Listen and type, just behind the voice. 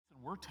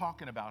we're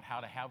talking about how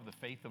to have the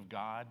faith of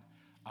God.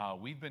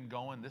 We've been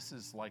going, this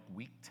is like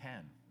week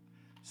 10.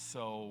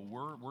 So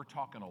we're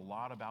talking a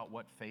lot about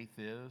what faith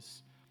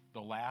is.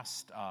 The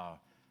last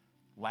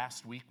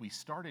week we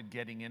started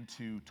getting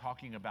into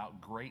talking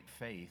about great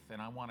faith,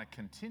 and I want to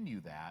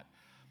continue that.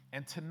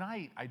 And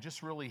tonight I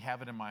just really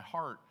have it in my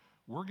heart.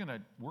 We're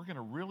gonna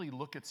really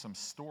look at some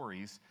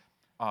stories,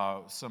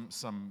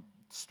 some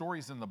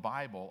stories in the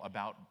Bible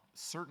about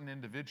certain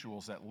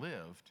individuals that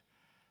lived,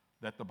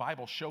 that the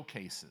Bible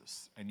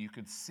showcases, and you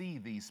could see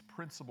these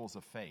principles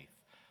of faith.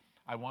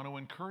 I want to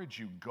encourage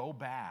you, go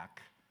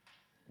back,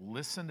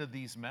 listen to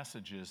these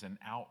messages and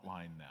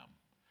outline them,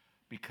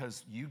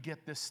 because you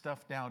get this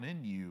stuff down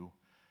in you.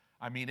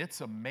 I mean,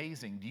 it's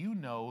amazing. Do you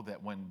know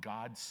that when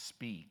God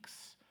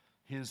speaks,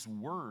 his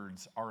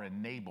words are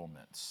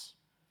enablements?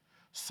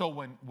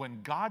 So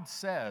when God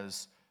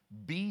says,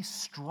 be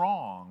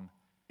strong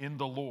in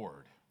the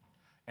Lord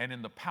and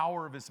in the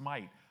power of his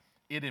might,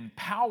 it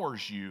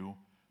empowers you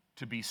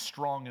to be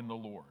strong in the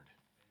Lord.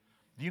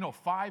 Do you know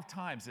 5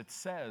 times it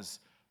says,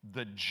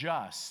 the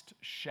just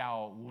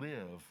shall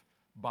live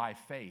by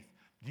faith?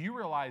 Do you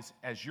realize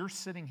as you're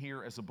sitting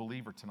here as a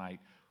believer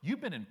tonight,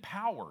 you've been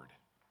empowered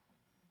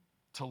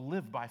to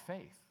live by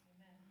faith?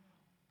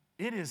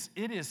 Amen.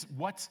 It is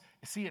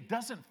see, it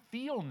doesn't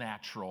feel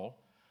natural,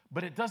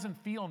 but it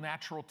doesn't feel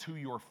natural to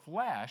your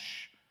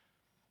flesh,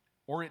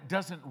 or it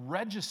doesn't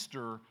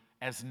register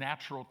as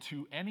natural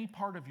to any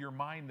part of your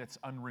mind that's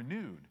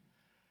unrenewed.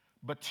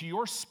 But to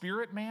your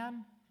spirit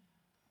man,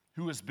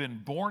 who has been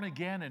born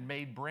again and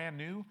made brand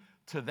new,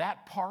 to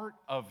that part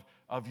of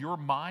your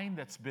mind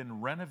that's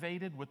been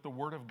renovated with the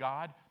Word of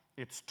God,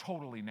 it's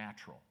totally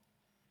natural.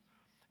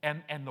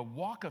 And the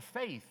walk of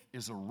faith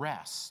is a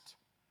rest.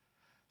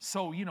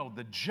 So,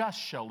 the just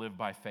shall live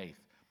by faith.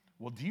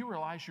 Well, do you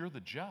realize you're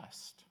the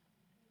just?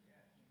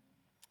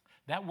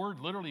 That word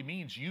literally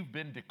means you've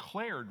been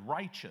declared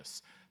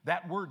righteous.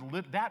 That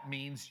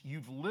means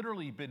you've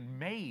literally been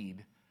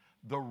made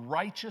the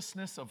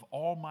righteousness of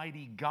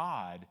Almighty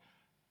God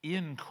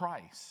in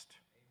Christ.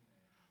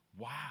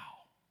 Wow.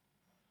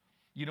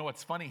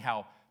 It's funny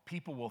how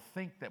people will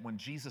think that when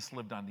Jesus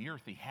lived on the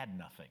earth, he had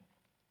nothing.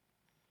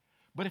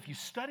 But if you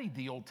studied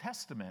the Old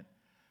Testament,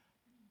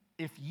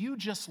 if you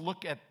just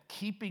look at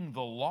keeping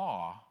the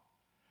law,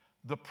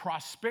 the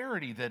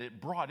prosperity that it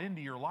brought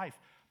into your life,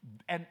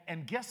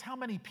 and guess how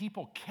many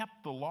people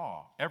kept the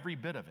law, every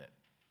bit of it?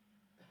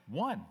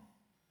 One,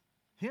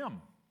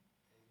 him.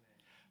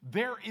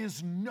 There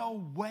is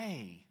no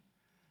way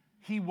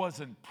he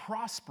wasn't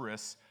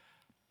prosperous.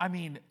 I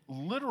mean,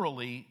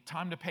 literally,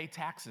 time to pay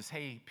taxes.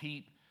 Hey,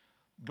 Pete,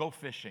 go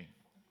fishing.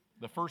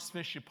 The first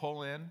fish you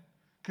pull in.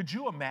 Could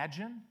you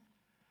imagine?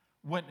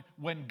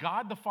 When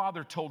God the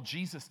Father told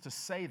Jesus to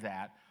say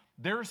that,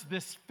 there's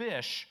this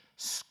fish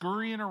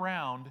scurrying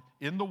around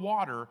in the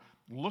water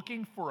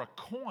looking for a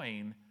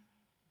coin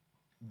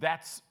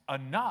that's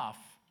enough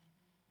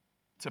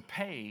to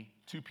pay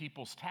 2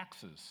 people's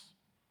taxes.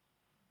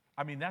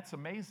 I mean, that's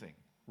amazing,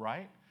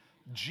 right?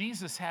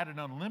 Jesus had an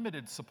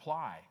unlimited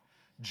supply.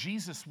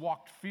 Jesus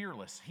walked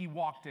fearless. He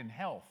walked in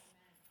health,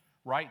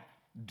 right?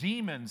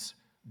 Demons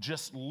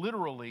just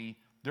literally,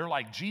 they're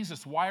like,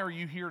 Jesus, why are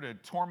you here to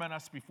torment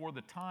us before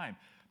the time?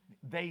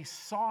 They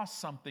saw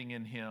something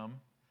in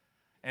him,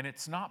 and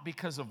it's not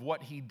because of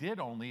what he did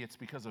only, it's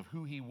because of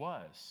who he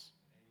was,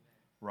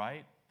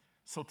 right?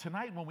 So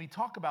tonight when we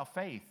talk about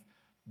faith,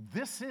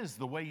 this is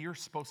the way you're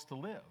supposed to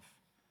live.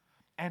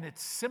 And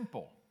it's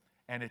simple,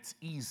 and it's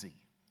easy.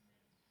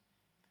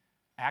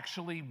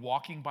 Actually,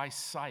 walking by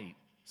sight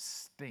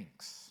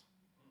stinks.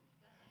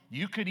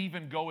 You could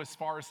even go as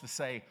far as to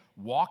say,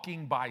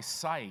 walking by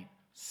sight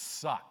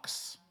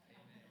sucks.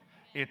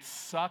 It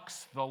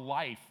sucks the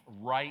life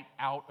right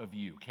out of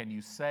you. Can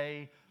you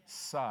say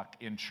suck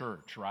in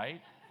church,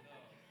 right?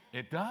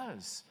 It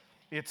does.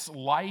 It's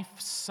life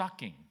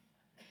sucking.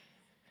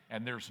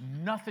 And there's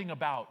nothing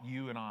about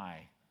you and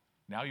I,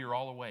 now you're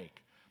all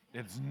awake,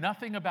 there's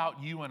nothing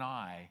about you and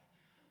I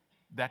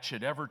that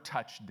should ever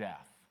touch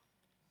death.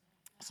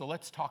 So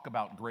let's talk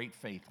about great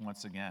faith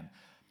once again.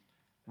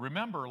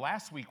 Remember,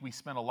 last week we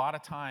spent a lot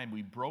of time,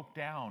 we broke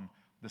down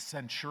the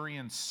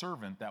centurion's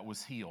servant that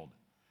was healed,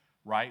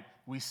 right?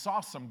 We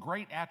saw some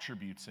great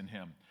attributes in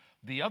him.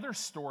 The other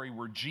story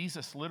where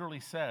Jesus literally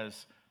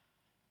says,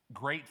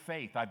 great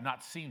faith, I've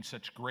not seen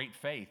such great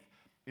faith,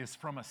 is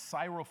from a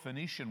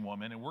Syrophoenician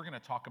woman, and we're going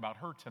to talk about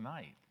her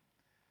tonight.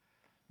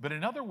 But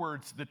in other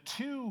words, the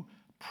 2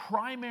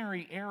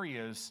 primary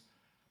areas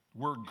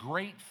where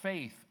great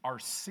faith are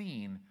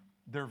seen,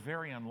 they're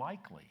very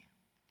unlikely.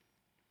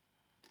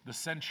 The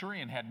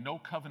centurion had no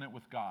covenant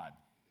with God.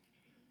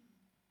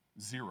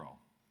 0.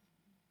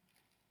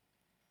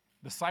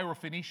 The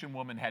Syrophoenician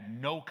woman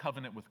had no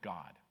covenant with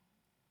God.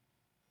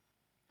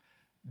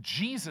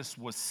 Jesus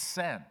was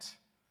sent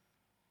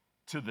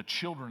to the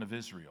children of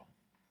Israel.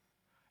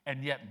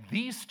 And yet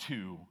these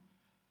 2,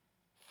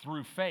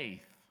 through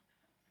faith,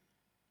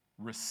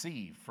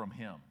 receive from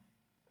him.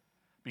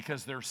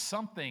 Because there's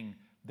something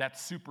that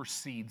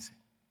supersedes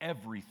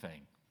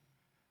everything.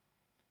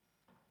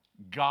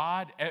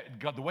 God,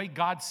 the way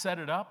God set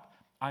it up,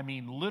 I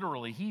mean,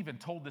 literally, he even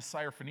told this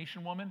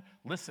Syrophoenician woman,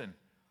 listen,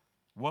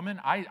 woman,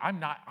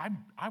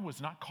 I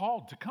was not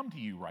called to come to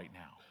you right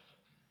now,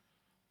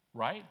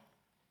 right?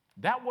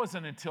 That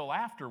wasn't until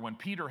after, when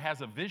Peter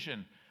has a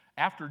vision,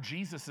 after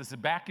Jesus is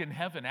back in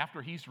heaven,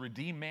 after he's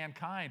redeemed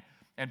mankind,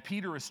 and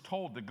Peter is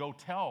told to go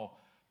tell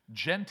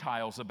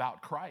Gentiles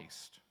about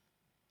Christ,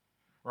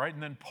 right?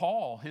 And then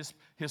Paul,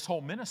 his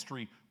whole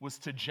ministry was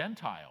to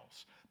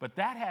Gentiles, but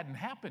that hadn't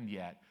happened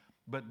yet.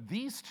 But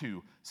these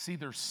two, see,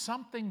 there's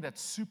something that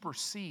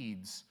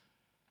supersedes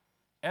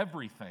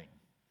everything,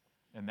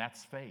 and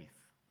that's faith.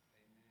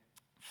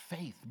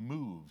 Faith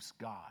moves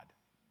God.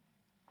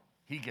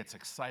 He gets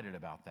excited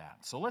about that.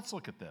 So let's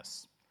look at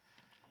this.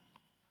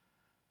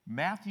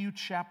 Matthew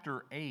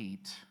chapter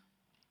 8,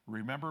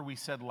 remember we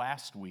said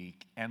last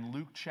week, and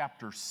Luke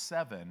chapter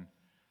 7,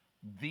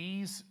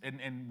 these, and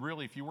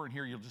really if you weren't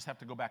here, you'll just have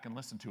to go back and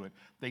listen to it.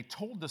 They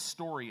told the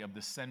story of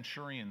the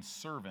centurion's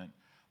servant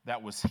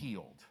that was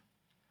healed.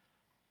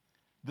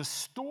 The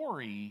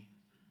story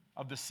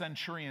of the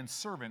centurion's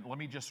servant, let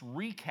me just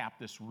recap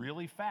this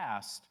really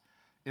fast,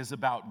 is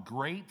about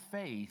great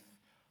faith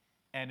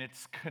and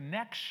its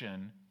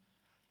connection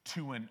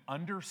to an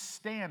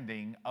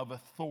understanding of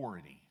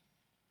authority.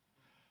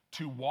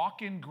 To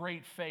walk in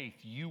great faith,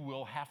 you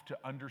will have to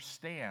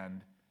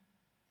understand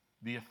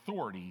the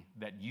authority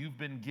that you've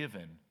been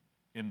given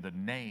in the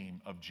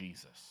name of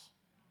Jesus.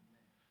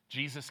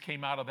 Jesus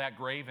came out of that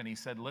grave and he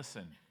said,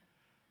 listen,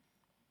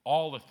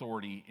 all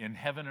authority in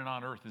heaven and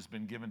on earth has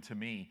been given to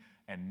me,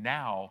 and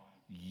now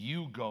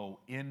you go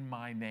in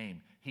my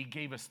name. He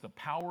gave us the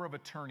power of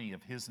attorney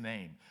of his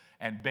name.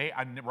 And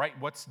right,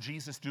 what's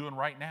Jesus doing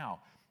right now?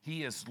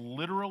 He is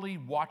literally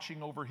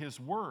watching over his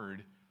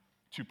word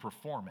to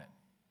perform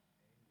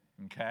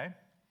it. Okay?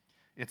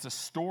 It's a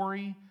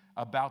story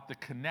about the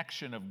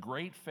connection of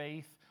great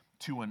faith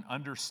to an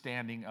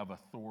understanding of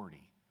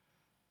authority.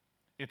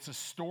 It's a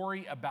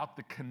story about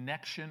the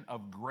connection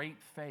of great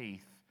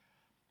faith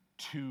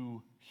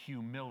to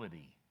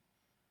humility.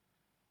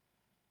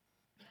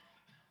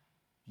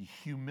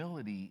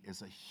 Humility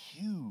is a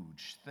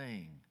huge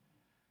thing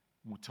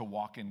to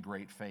walk in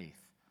great faith.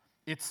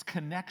 Its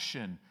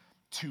connection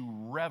to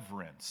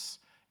reverence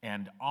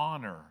and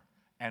honor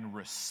and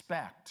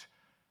respect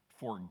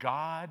for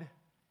God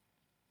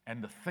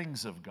and the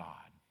things of God.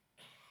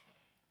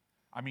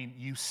 I mean,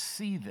 you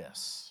see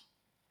this.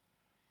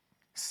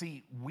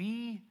 See,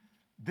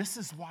 this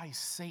is why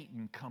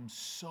Satan comes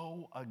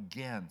so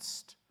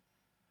against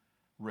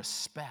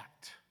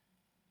respect.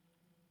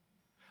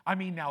 I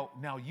mean,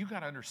 now you got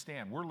to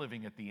understand, we're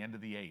living at the end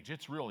of the age.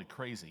 It's really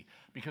crazy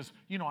because,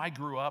 I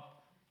grew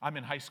up, I'm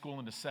in high school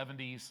in the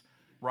 70s,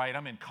 right?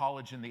 I'm in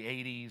college in the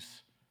 80s.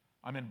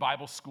 I'm in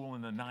Bible school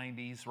in the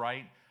 90s,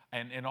 right?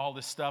 And all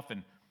this stuff.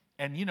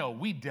 And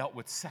we dealt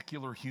with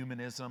secular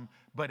humanism.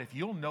 But if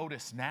you'll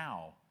notice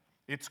now,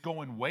 it's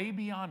going way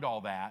beyond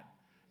all that.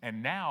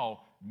 And now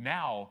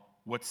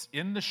what's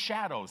in the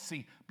shadows,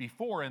 see,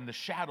 before in the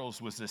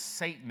shadows was this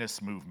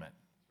Satanist movement.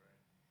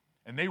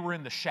 And they were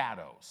in the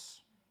shadows.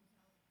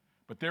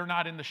 But they're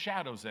not in the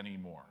shadows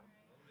anymore.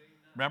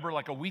 Remember,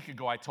 like a week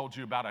ago, I told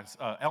you about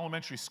an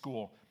elementary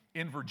school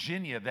in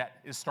Virginia that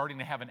is starting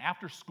to have an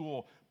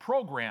after-school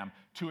program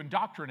to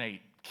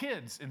indoctrinate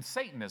kids in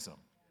Satanism,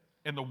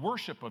 in the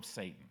worship of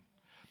Satan.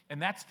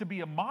 And that's to be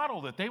a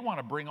model that they want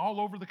to bring all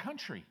over the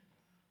country.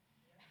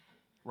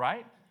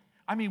 Right?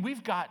 I mean,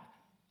 we've got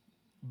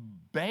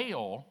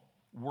Baal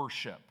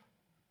worship.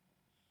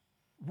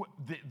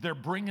 They're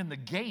bringing the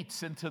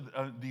gates into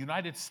the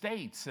United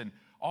States and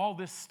all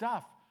this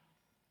stuff.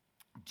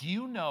 Do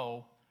you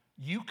know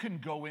you can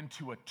go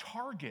into a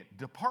Target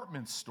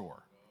department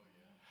store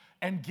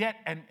and get,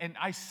 and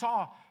I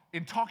saw,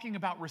 in talking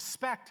about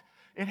respect,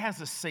 it has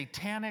a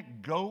satanic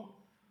goat,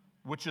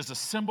 which is a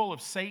symbol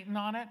of Satan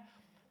on it.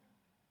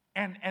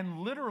 And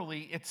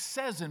literally it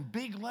says in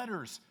big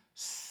letters,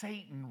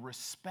 Satan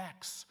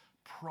respects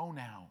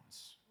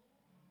pronouns.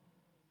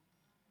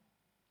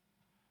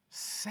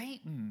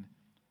 Satan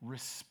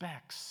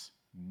respects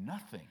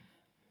nothing.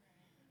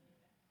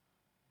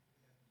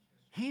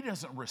 He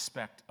doesn't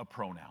respect a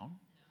pronoun.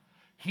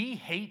 He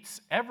hates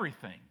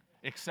everything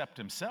except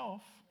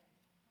himself.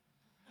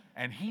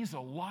 And he's a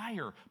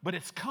liar, but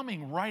it's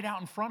coming right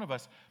out in front of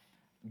us.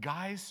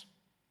 Guys,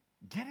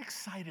 get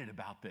excited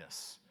about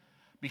this.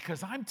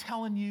 Because I'm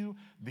telling you,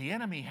 the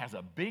enemy has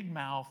a big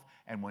mouth,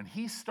 and when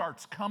he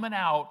starts coming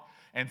out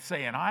and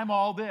saying, I'm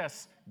all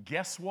this,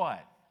 guess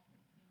what?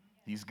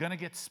 He's going to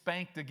get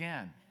spanked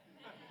again,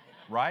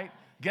 right?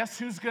 Guess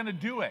who's going to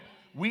do it?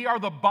 We are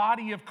the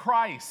body of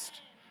Christ.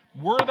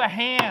 We're the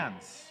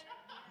hands.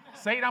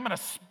 Satan, I'm going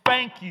to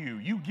spank you.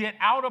 You get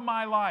out of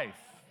my life,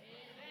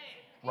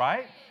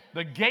 right?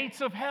 The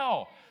gates of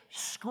hell,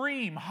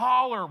 scream,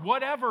 holler,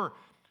 whatever.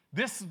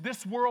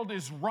 This world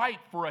is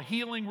ripe for a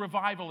healing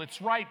revival.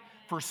 It's ripe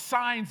for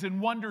signs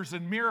and wonders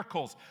and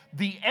miracles.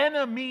 The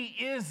enemy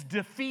is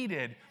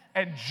defeated,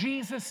 and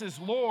Jesus is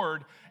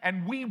Lord,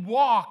 and we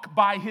walk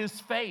by his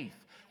faith.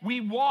 We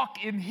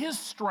walk in his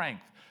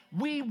strength.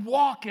 We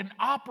walk and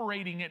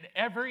operating in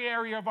every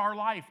area of our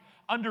life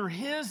under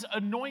His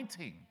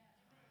anointing.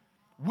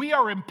 We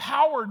are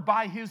empowered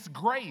by His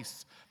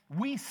grace.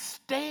 We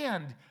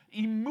stand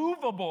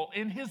immovable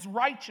in His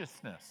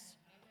righteousness.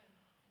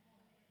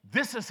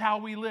 This is how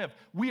we live.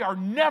 We are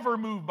never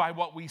moved by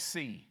what we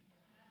see.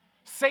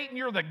 Satan,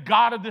 you're the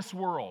god of this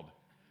world.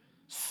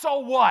 So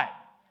what?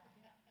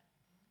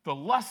 The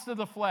lust of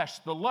the flesh,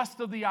 the lust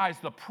of the eyes,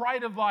 the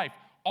pride of life,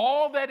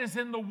 all that is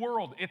in the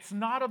world, it's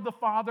not of the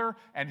Father,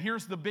 and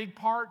here's the big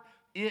part,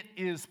 it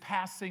is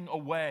passing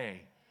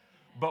away.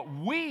 But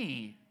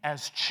we,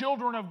 as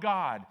children of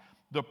God,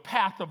 the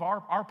path of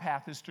our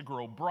path is to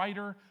grow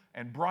brighter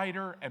and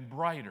brighter and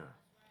brighter.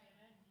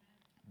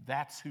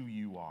 That's who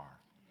you are.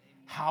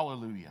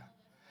 Hallelujah.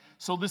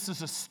 So this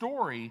is a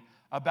story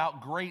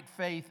about great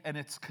faith and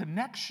its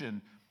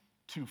connection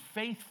to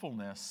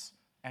faithfulness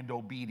and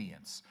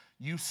obedience.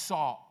 You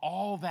saw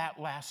all that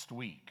last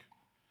week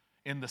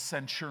in the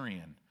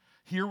centurion.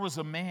 Here was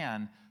a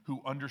man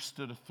who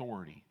understood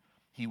authority.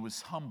 He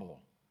was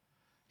humble.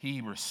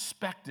 He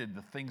respected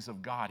the things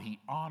of God. He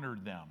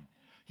honored them.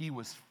 He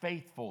was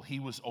faithful. He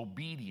was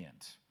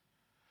obedient.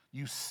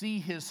 You see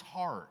his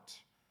heart.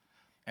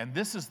 And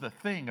this is the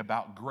thing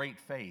about great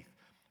faith.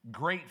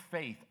 Great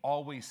faith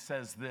always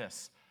says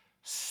this: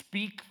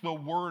 speak the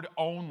word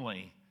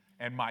only,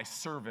 and my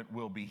servant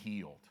will be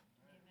healed.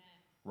 Amen.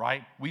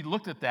 Right? We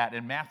looked at that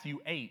in Matthew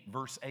 8,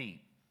 verse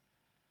 8.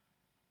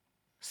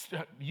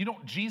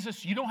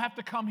 Jesus, you don't have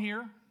to come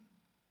here.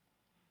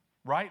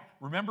 Right?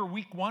 Remember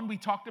week 1 we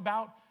talked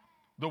about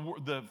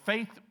the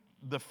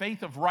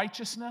faith of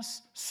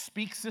righteousness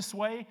speaks this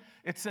way.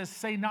 It says,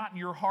 say not in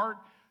your heart,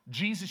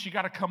 Jesus, you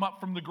got to come up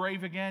from the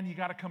grave again. You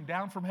got to come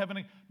down from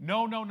heaven.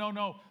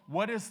 No.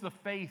 What is the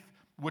faith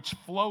which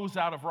flows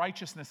out of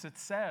righteousness? It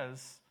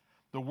says,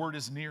 the word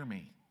is near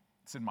me.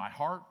 It's in my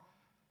heart,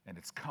 and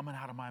it's coming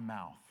out of my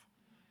mouth.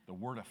 The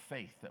word of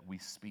faith that we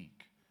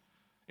speak.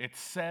 It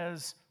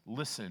says,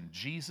 listen,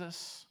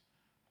 Jesus,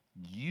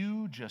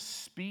 you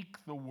just speak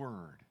the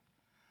word.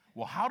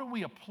 Well, how do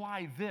we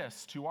apply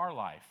this to our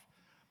life?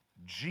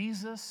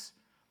 Jesus,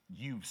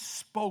 you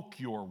spoke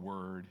your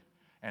word,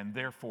 and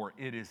therefore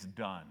it is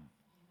done.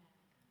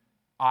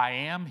 I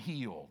am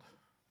healed.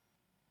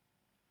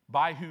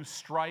 By whose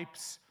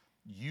stripes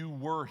you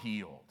were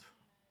healed.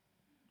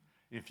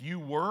 If you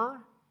were,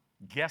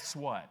 guess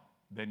what?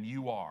 Then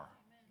you are.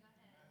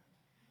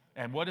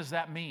 And what does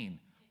that mean?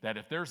 That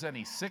if there's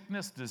any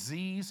sickness,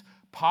 disease,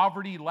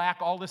 poverty, lack,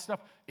 all this stuff,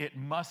 it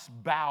must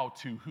bow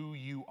to who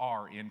you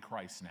are in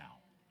Christ now.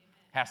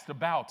 Has to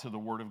bow to the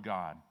Word of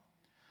God.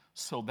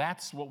 So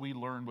that's what we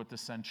learned with the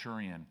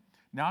centurion.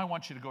 Now I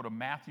want you to go to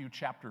Matthew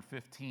chapter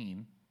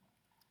 15.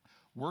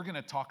 We're going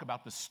to talk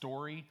about the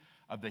story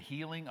of the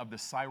healing of the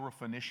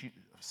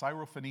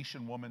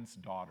Syrophoenician woman's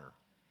daughter.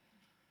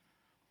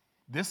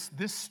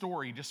 This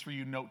story, just for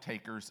you note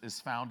takers, is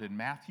found in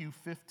Matthew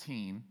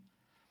 15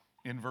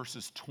 in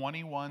verses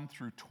 21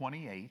 through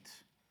 28.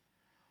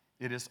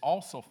 It is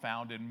also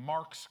found in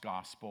Mark's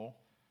gospel,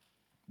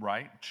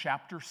 right?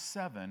 Chapter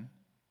 7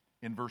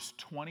 in verse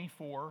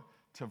 24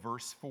 to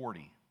verse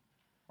 40.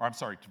 Or I'm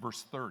sorry, to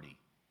verse 30.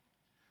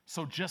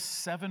 So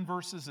just 7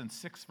 verses and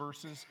 6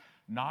 verses,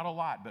 not a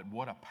lot, but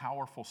what a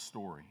powerful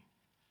story.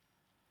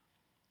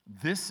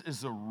 This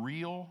is a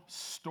real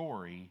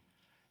story,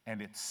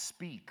 and it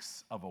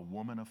speaks of a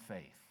woman of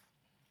faith,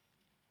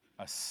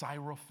 a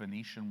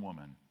Syrophoenician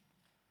woman.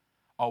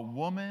 A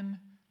woman,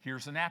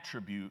 here's an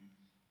attribute,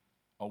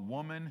 a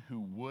woman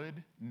who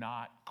would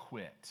not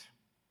quit.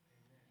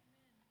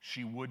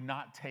 She would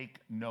not take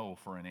no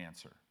for an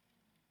answer.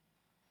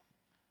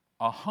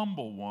 A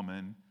humble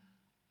woman,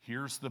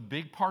 here's the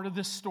big part of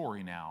this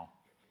story now,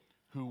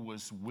 who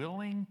was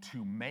willing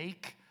to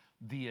make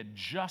the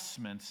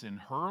adjustments in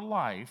her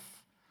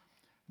life,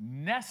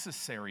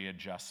 necessary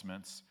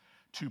adjustments,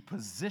 to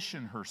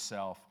position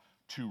herself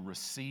to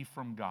receive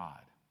from God.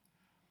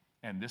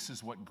 And this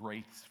is what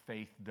great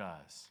faith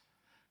does.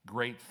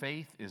 Great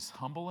faith is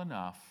humble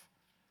enough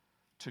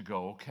to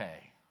go, okay,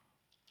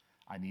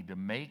 I need to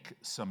make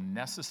some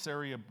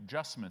necessary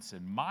adjustments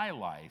in my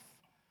life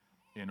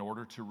in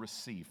order to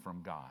receive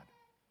from God.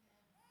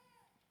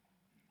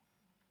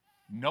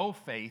 No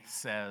faith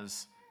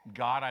says,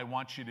 God, I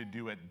want you to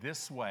do it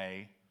this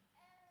way,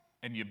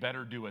 and you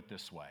better do it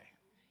this way.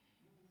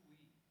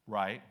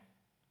 Right?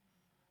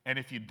 And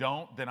if you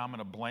don't, then I'm going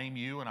to blame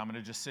you, and I'm going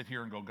to just sit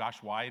here and go, gosh,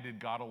 why did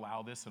God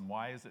allow this, and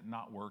why is it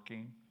not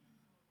working?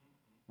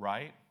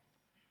 Right?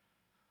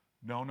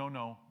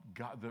 No.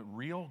 God, the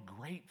real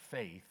great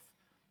faith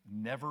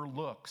never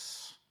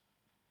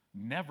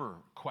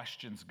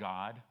questions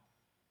God,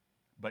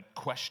 but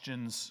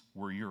questions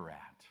where you're at.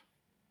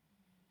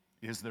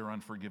 Is there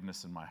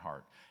unforgiveness in my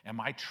heart? Am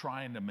I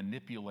trying to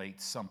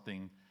manipulate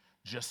something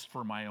just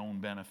for my own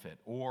benefit?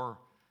 Or,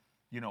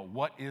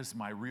 what is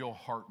my real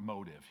heart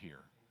motive here?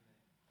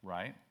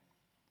 Right?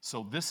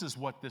 So this is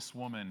how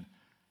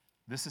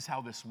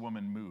this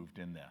woman moved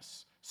in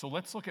this. So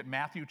let's look at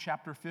Matthew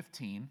chapter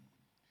 15,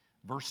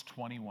 verse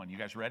 21. You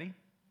guys ready? Yep.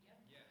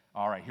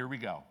 All right, here we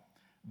go.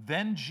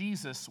 Then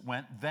Jesus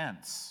went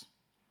thence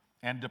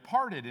and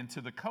departed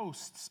into the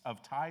coasts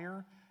of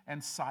Tyre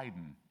and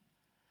Sidon.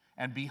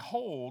 And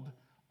behold,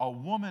 a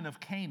woman of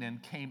Canaan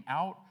came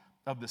out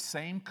of the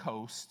same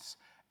coasts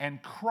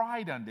and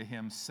cried unto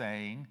him,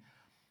 saying,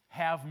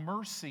 Have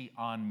mercy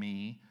on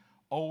me,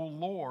 O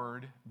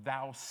Lord,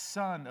 thou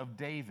Son of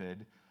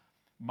David.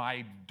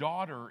 My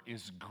daughter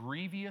is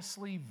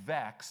grievously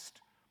vexed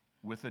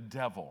with a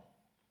devil.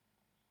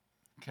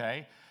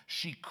 Okay?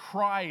 She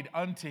cried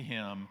unto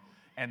him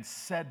and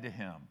said to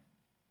him,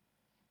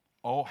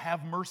 Oh,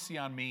 have mercy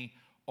on me,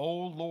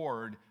 O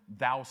Lord,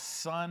 thou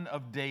Son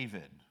of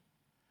David.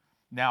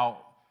 Now,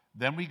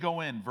 then we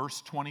go in,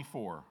 verse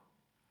 24.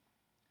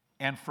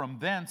 And from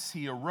thence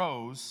he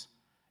arose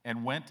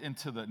and went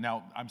into the,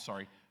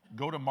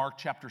 go to Mark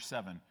chapter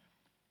 7.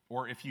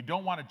 Or if you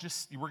don't want to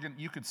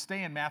you could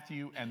stay in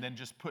Matthew and then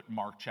just put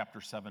Mark chapter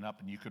 7 up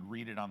and you could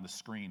read it on the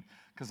screen.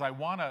 Because I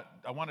want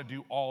to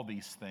do all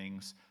these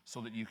things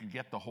so that you can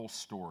get the whole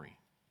story.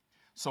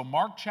 So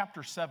Mark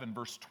chapter 7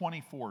 verse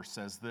 24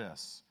 says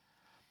this,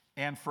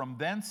 And from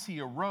thence he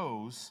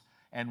arose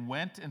and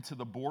went into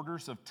the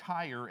borders of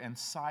Tyre and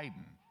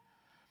Sidon,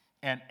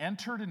 and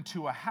entered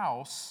into a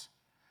house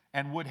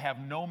and would have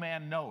no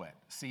man know it.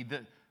 See,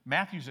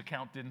 Matthew's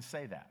account didn't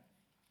say that.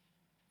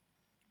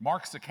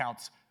 Mark's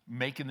account's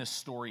making this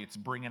story, it's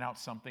bringing out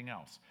something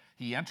else.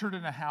 He entered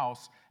in a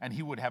house and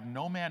he would have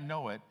no man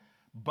know it,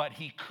 but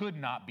he could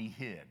not be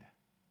hid.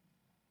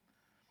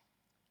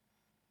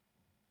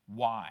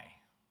 Why?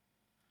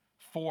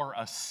 For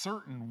a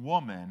certain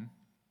woman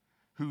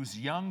whose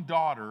young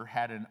daughter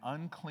had an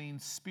unclean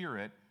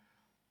spirit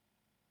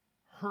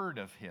heard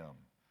of him.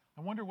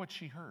 I wonder what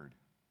she heard.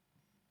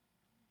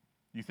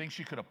 You think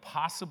she could have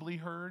possibly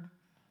heard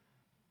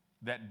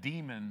that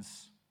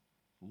demons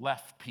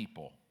left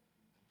people,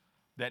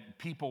 that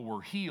people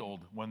were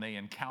healed when they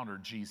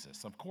encountered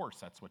Jesus? Of course,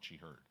 that's what she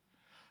heard.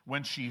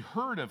 When she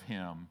heard of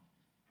him,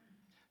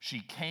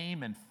 she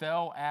came and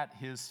fell at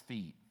his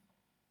feet.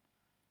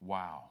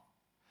 Wow.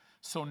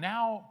 So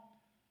now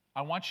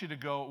I want you to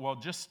go,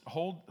 just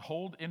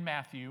hold in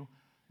Matthew.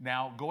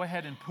 Now go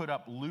ahead and put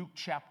up Luke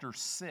chapter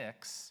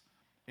 6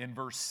 in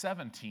verse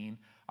 17.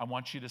 I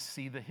want you to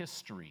see the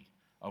history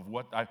of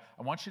what, I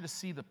want you to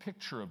see the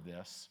picture of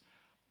this.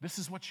 This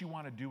is what you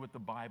want to do with the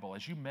Bible.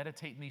 As you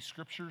meditate in these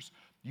scriptures,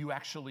 you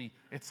actually,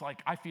 it's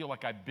like, I feel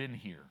like I've been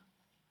here,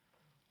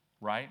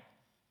 right?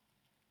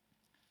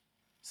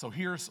 So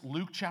here's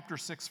Luke chapter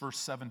 6, verse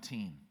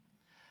 17.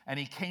 And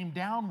he came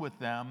down with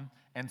them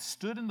and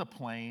stood in the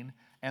plain,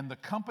 and the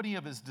company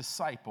of his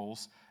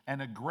disciples,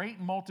 and a great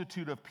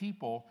multitude of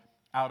people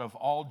out of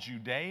all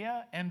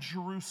Judea and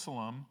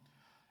Jerusalem,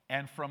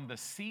 and from the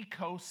sea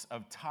coasts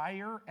of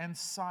Tyre and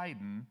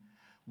Sidon,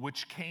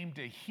 which came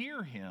to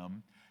hear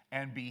him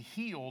and be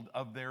healed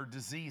of their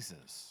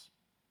diseases.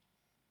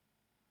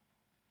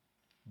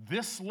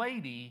 This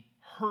lady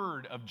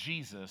heard of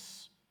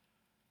Jesus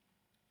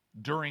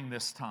during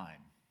this time.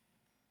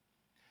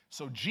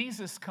 So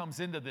Jesus comes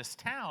into this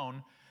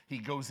town, he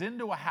goes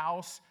into a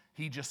house,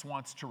 he just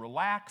wants to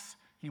relax,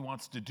 he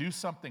wants to do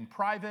something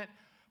private,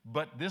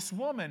 but this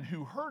woman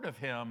who heard of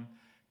him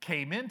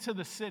came into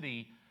the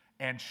city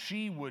and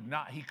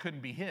he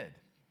couldn't be hid.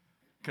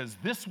 Because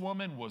this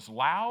woman was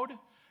loud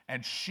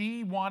and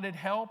she wanted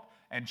help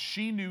and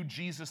she knew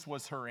Jesus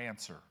was her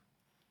answer.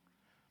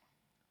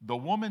 The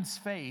woman's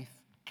faith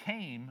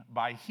came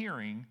by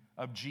hearing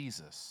of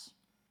Jesus.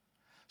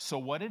 So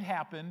what had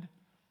happened?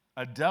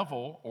 A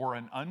devil or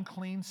an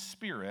unclean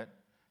spirit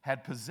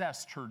had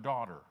possessed her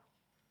daughter,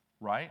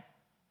 right?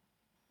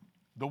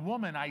 The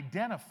woman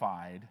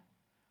identified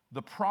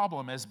the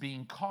problem as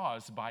being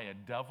caused by a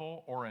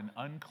devil or an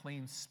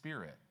unclean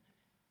spirit.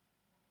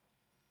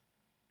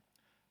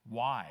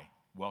 Why?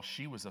 Well,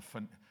 she was a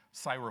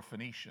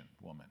Syrophoenician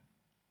woman.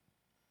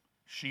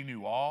 She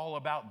knew all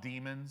about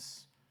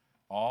demons,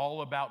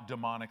 all about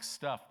demonic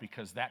stuff,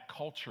 because that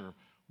culture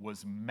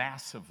was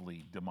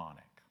massively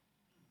demonic.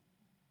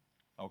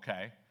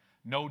 Okay?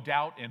 No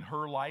doubt in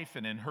her life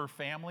and in her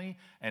family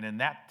and in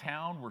that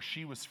town where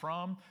she was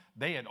from,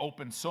 they had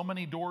opened so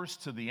many doors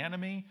to the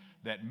enemy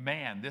that,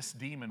 man, this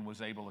demon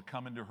was able to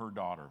come into her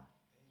daughter. Amen.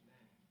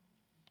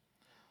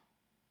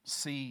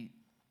 See,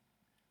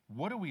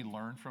 what do we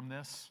learn from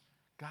this?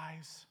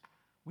 Guys,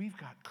 we've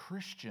got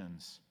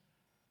Christians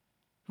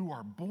who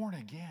are born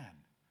again,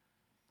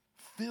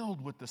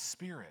 filled with the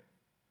Spirit,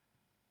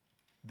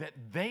 that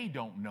they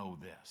don't know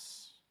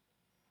this.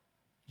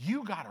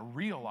 You got to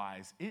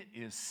realize it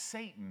is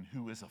Satan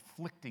who is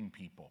afflicting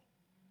people.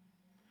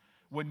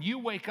 When you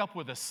wake up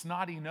with a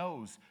snotty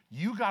nose,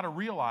 you got to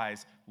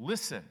realize,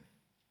 listen,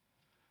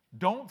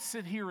 don't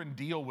sit here and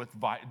deal with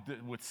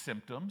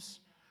symptoms.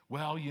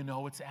 Well, you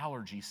know, it's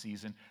allergy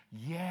season.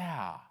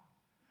 Yeah,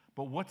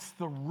 but what's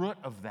the root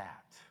of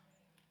that?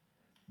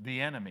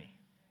 The enemy.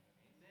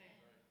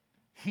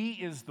 He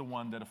is the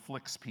one that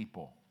afflicts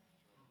people.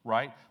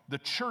 Right? The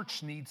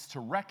church needs to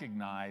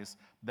recognize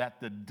that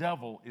the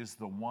devil is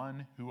the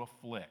one who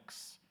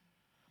afflicts.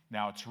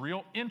 Now, it's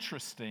real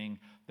interesting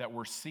that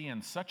we're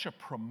seeing such a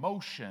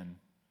promotion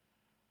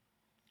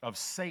of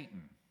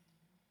Satan,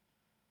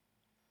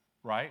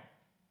 right?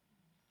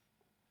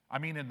 I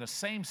mean, in the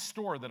same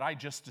store that I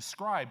just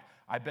described,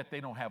 I bet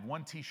they don't have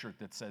one t-shirt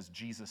that says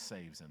Jesus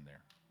saves in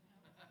there.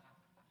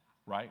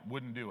 Right?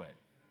 Wouldn't do it.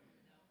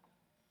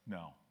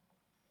 No.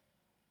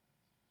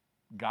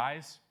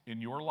 Guys,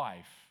 in your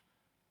life,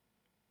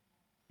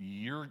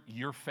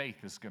 your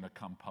faith is going to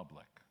come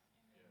public.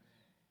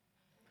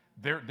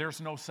 There's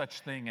no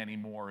such thing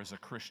anymore as a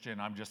Christian.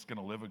 I'm just going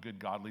to live a good,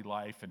 godly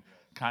life and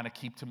kind of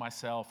keep to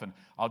myself, and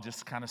I'll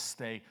just kind of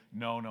stay.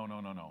 No,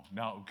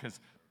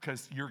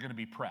 because you're going to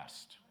be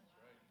pressed.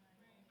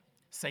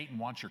 Satan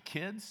wants your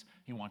kids,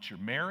 he wants your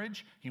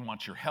marriage, he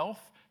wants your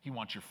health, he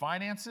wants your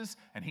finances,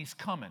 and he's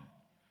coming.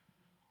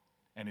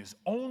 And his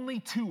only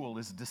tool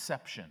is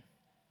deception.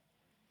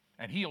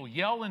 And he'll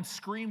yell and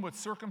scream with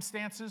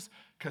circumstances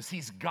because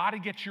he's got to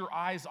get your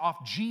eyes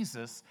off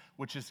Jesus,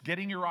 which is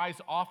getting your eyes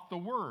off the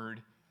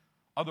Word.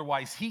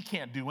 Otherwise, he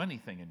can't do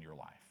anything in your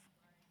life.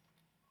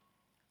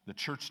 The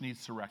church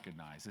needs to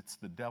recognize it's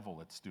the devil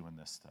that's doing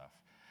this stuff.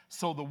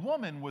 So the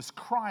woman was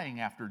crying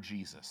after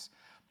Jesus.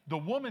 The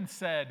woman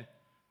said,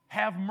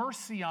 "Have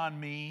mercy on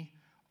me,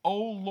 O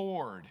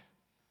Lord,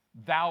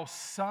 thou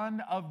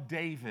Son of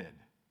David."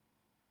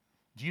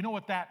 Do you know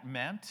what that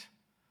meant?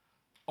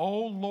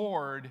 O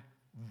Lord,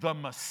 the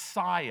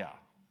Messiah.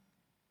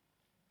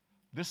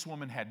 This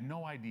woman had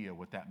no idea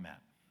what that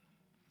meant.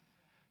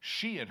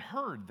 She had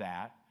heard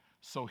that,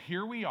 so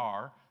here we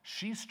are.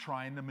 She's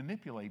trying to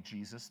manipulate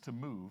Jesus to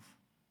move,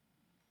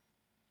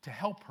 to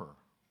help her.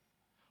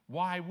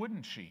 Why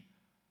wouldn't she?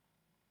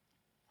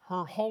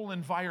 Her whole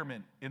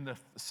environment in the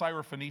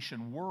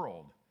Syrophoenician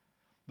world,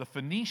 the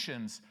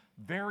Phoenicians,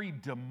 very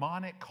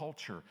demonic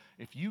culture.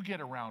 If you get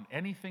around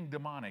anything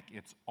demonic,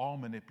 it's all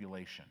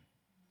manipulation.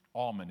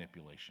 All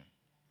manipulation.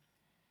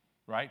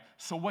 Right?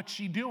 So what's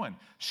she doing?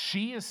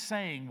 She is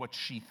saying what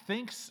she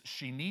thinks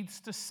she needs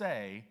to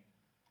say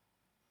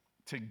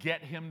to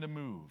get him to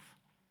move.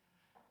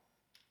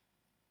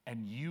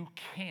 And you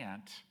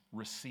can't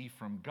receive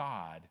from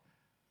God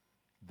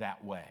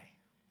that way.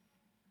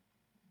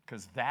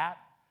 Because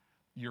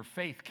your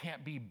faith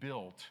can't be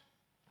built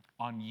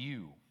on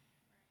you.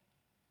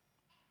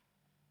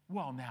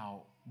 Well,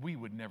 now, we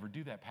would never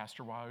do that,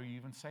 Pastor. Why are you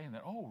even saying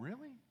that? Oh,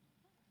 really?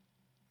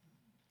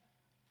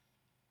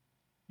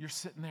 You're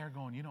sitting there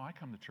going, I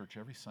come to church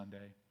every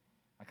Sunday.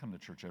 I come to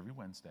church every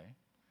Wednesday.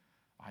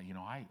 I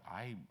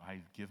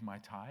give my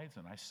tithes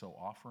and I sow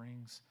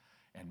offerings.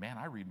 And man,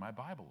 I read my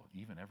Bible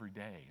even every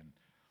day. And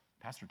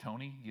Pastor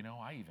Tony,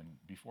 I even,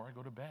 before I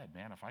go to bed,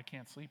 man, if I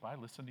can't sleep, I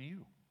listen to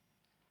you.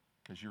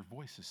 Because your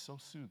voice is so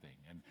soothing.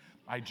 And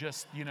I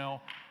just,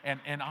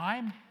 and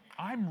I'm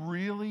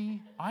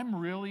really I'm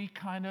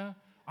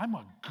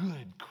a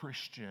good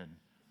Christian.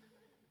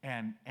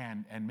 And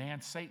man,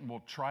 Satan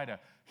will try to,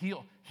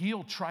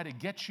 he'll try to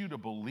get you to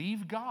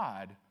believe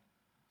God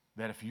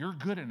that if you're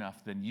good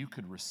enough, then you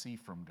could receive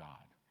from God.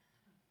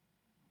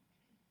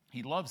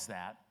 He loves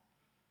that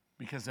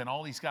because then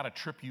all he's got to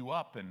trip you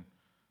up, and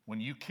when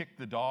you kick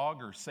the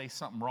dog or say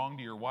something wrong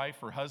to your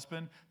wife or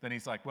husband, then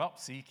he's like, well,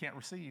 see, you can't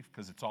receive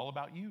because it's all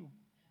about you.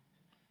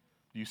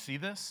 Do you see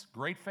this?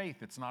 Great faith,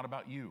 it's not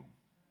about you.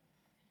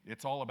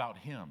 It's all about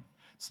him.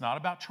 It's not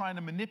about trying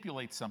to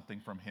manipulate something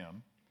from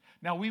him.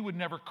 Now, we would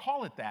never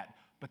call it that,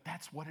 but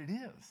that's what it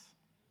is.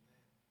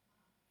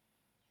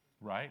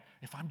 Right?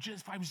 If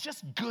I was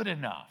just good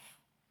enough.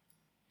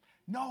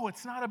 No,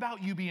 it's not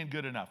about you being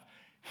good enough.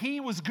 He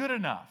was good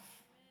enough.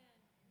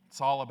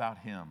 It's all about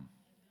him.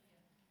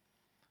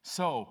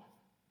 So,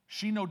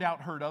 she no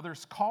doubt heard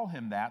others call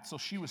him that, so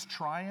she was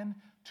trying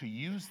to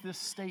use this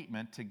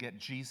statement to get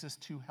Jesus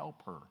to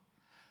help her.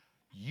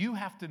 You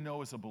have to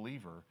know as a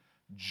believer,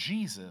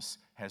 Jesus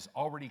has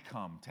already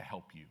come to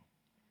help you.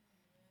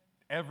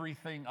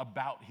 Everything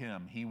about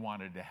him, he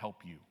wanted to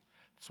help you.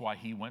 That's why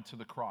he went to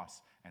the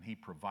cross and he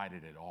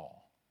provided it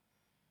all.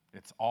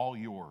 It's all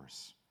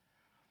yours.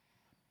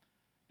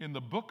 In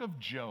the book of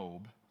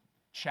Job,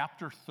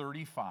 chapter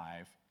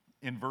 35,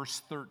 in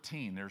verse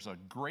 13, there's a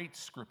great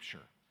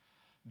scripture.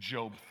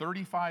 Job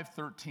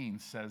 35:13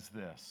 says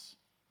this.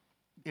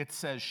 It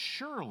says,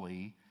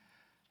 surely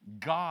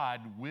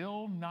God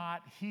will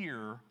not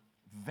hear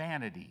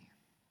vanity.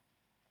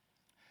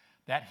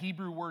 That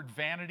Hebrew word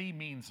vanity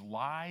means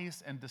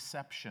lies and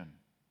deception.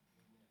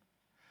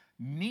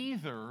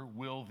 Neither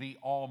will the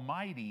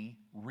Almighty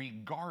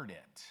regard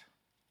it.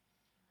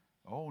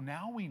 Oh,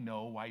 now we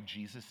know why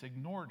Jesus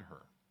ignored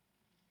her.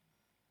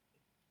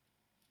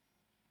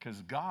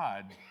 Because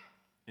God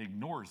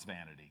ignores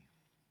vanity.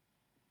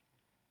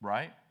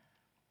 Right?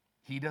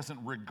 He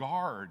doesn't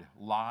regard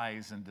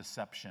lies and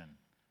deception.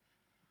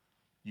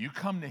 You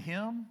come to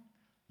him.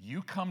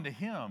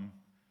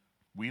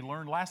 We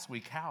learned last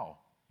week how.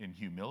 In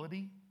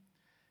humility,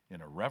 in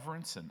a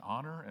reverence and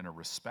honor and a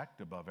respect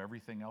above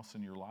everything else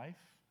in your life.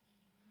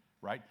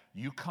 Right?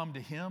 You come to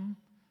him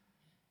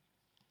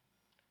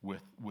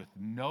with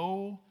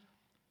no,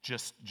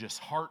 just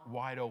heart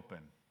wide open,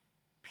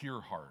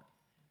 pure heart.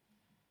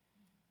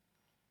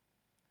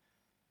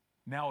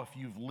 Now, if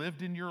you've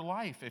lived in your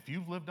life, if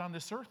you've lived on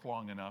this earth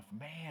long enough,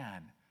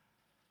 man,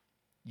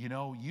 you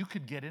know, you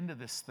could get into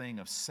this thing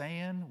of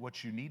saying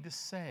what you need to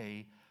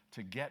say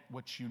to get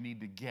what you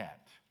need to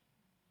get.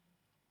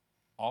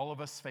 All of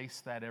us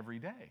face that every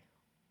day,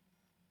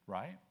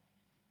 right?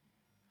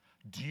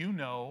 Do you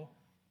know,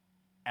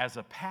 as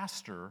a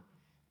pastor,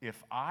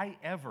 if I'm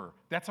ever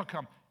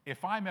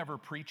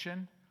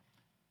preaching,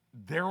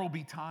 there will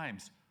be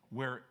times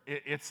where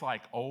it's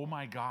like, oh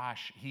my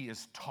gosh, he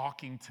is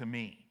talking to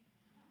me,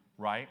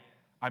 right?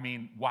 I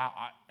mean, wow,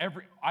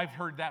 I've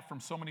heard that from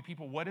so many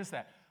people. What is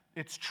that?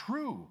 It's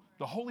true.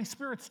 The Holy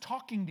Spirit's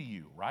talking to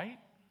you, right?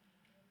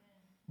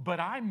 But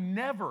I'm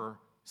never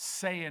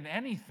saying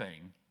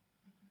anything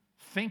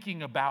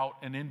thinking about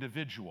an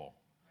individual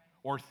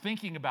or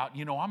thinking about,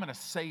 I'm going to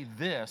say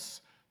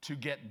this to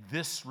get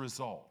this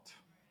result.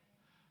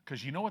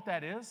 Because you know what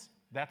that is?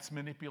 That's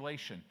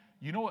manipulation.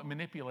 You know what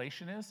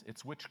manipulation is?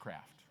 It's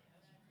witchcraft.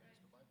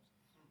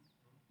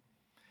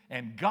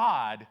 And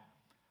God,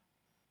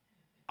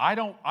 I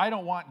don't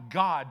want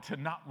God to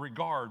not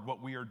regard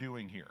what we are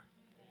doing here,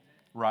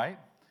 right?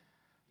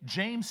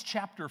 James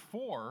chapter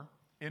 4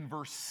 in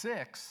verse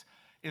 6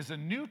 is a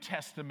New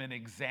Testament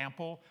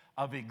example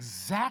of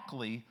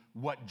exactly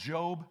what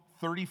Job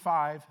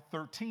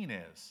 35:13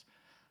 is.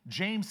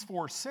 James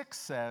 4:6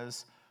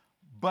 says,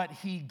 but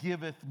he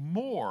giveth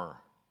more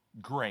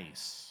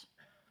grace.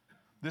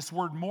 This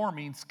word more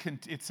means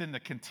it's in the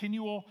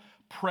continual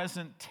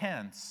present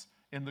tense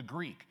in the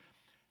Greek.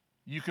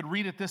 You could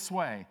read it this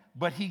way,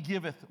 but he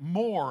giveth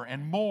more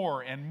and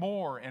more and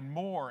more and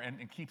more,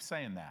 and keep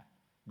saying that,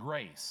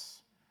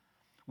 grace.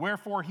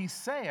 Wherefore he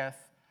saith,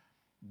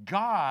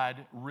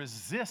 God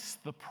resists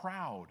the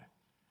proud.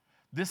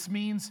 This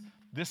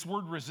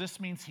word resist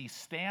means he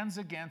stands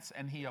against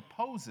and he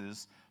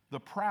opposes the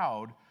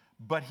proud,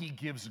 but he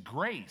gives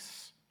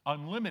grace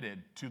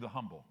unlimited to the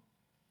humble.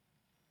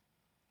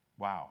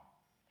 Wow.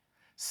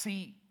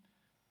 See,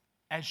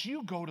 as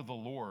you go to the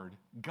Lord,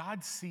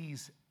 God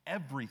sees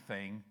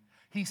everything.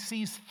 He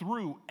sees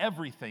through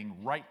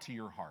everything right to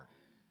your heart.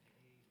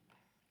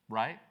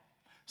 Right?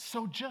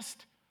 So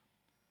just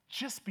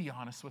be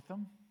honest with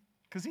him,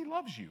 because he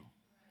loves you.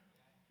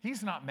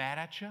 He's not mad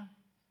at you.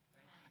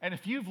 And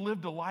if you've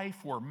lived a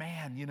life where,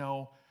 man,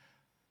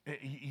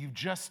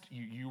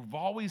 you've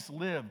always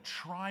lived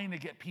trying to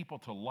get people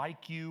to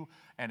like you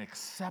and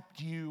accept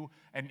you,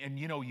 and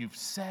you've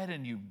said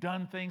and you've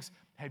done things,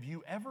 have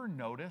you ever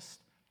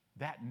noticed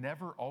that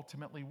never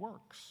ultimately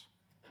works?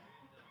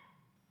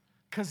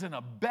 Because in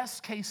a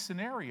best case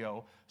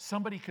scenario,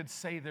 somebody could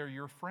say they're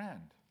your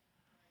friend.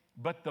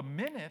 But the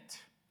minute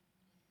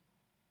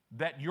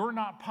that you're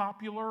not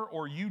popular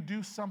or you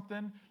do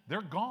something,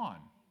 they're gone.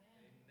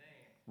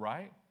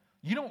 Right?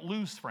 You don't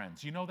lose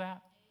friends. You know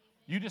that?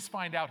 You just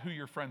find out who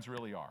your friends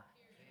really are.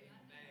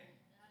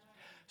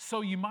 So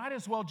you might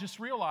as well just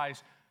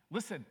realize,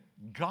 listen,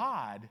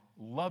 God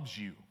loves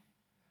you.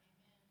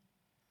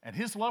 And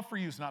his love for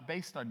you is not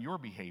based on your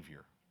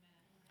behavior.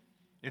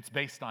 It's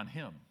based on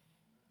him.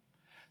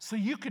 So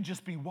you could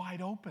just be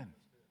wide open.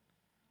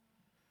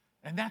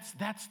 And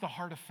that's the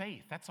heart of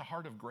faith. That's a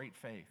heart of great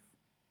faith.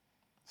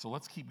 So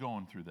let's keep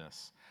going through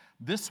this.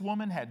 This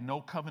woman had no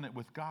covenant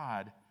with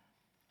God.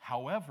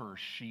 However,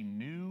 she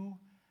knew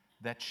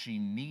that she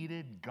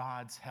needed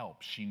God's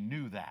help. She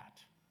knew that.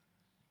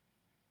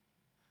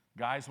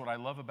 Guys, what I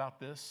love about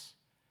this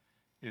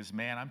is,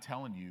 man, I'm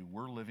telling you,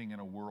 we're living in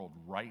a world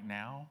right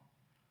now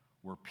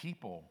where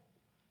people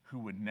who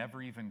would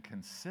never even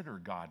consider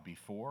God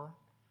before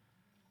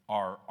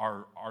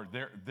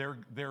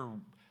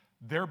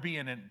they're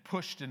being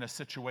pushed in a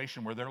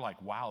situation where they're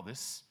like, wow,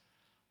 this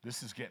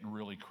is getting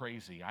really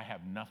crazy. I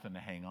have nothing to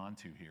hang on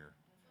to here.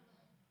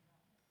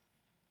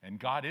 And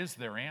God is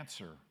their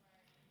answer,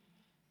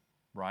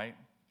 right?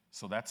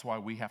 So that's why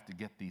we have to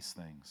get these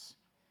things.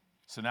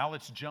 So now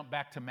let's jump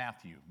back to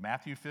Matthew.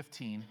 Matthew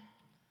 15,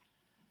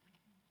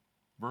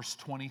 verse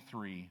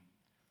 23,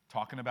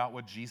 talking about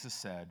what Jesus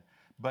said.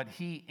 But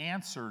he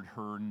answered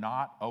her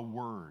not a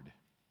word.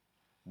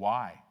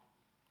 Why?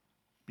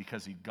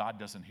 Because God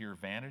doesn't hear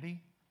vanity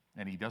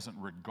and he doesn't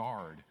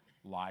regard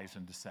lies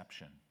and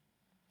deception.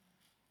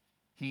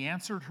 He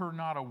answered her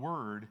not a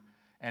word,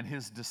 and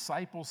his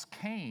disciples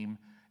came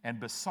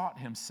and besought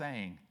him,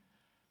 saying,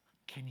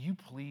 can you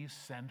please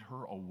send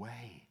her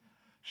away?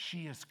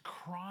 She is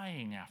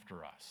crying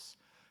after us.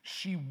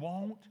 She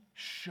won't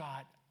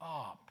shut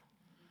up.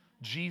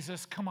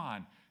 Jesus, come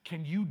on.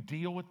 Can you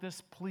deal with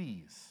this,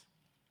 please?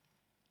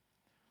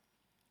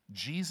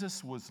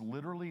 Jesus was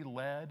literally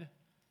led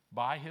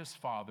by his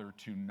Father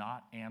to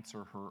not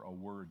answer her a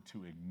word,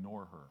 to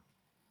ignore her.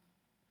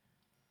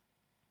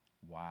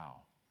 Wow.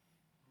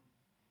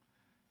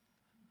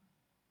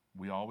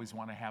 We always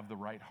want to have the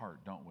right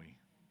heart, don't we?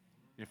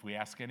 If we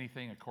ask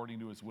anything according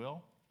to his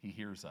will, he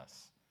hears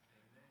us.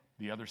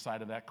 The other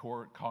side of that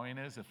coin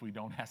is if we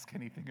don't ask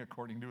anything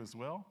according to his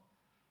will,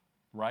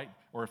 right?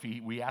 Or if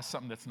we ask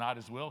something that's not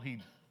his will,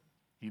 he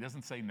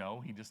doesn't say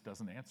no, he just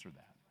doesn't answer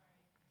that,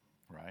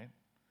 right?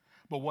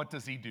 But what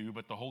does he do?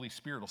 But the Holy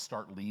Spirit will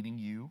start leading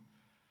you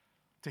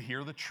to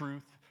hear the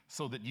truth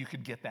so that you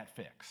could get that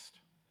fixed.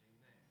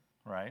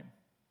 Right?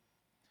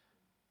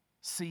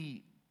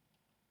 See,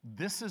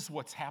 this is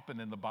what's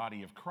happened in the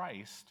body of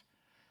Christ.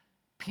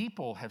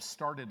 People have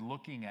started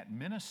looking at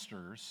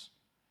ministers,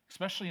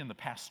 especially in the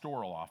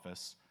pastoral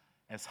office,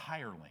 as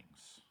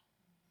hirelings.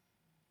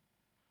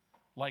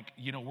 Like,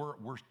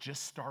 we're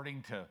just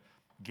starting to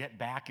get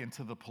back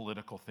into the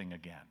political thing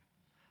again.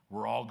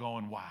 We're all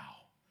going, wow,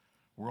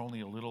 we're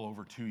only a little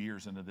over 2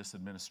 years into this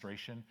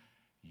administration.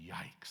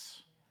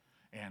 Yikes.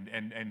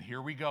 And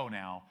here we go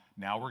now.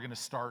 Now we're going to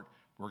start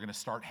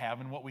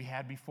having what we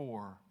had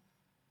before.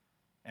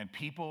 And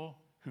people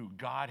who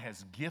God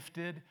has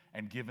gifted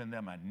and given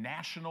them a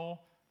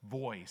national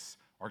voice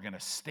are going to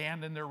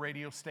stand in their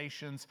radio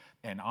stations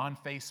and on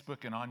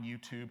Facebook and on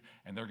YouTube,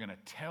 and they're going to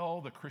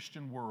tell the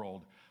Christian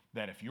world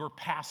that if your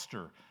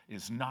pastor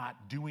is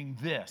not doing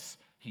this,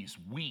 he's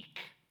weak.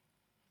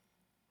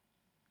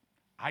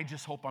 I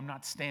just hope I'm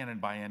not standing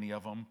by any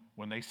of them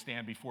when they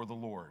stand before the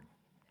Lord,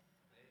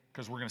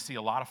 because we're going to see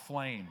a lot of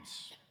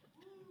flames.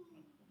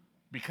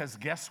 Because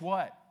guess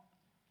what?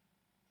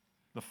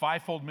 The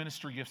fivefold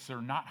ministry gifts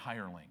are not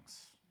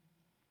hirelings.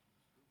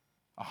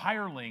 A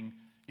hireling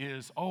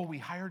is, we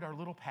hired our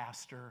little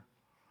pastor,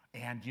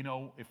 and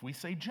if we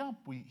say jump,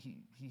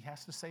 he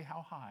has to say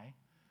how high.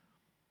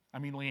 I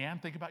mean,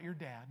 Leanne, think about your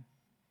dad.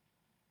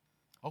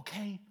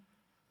 Okay,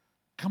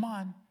 come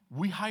on,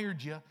 we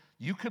hired you.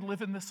 You could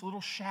live in this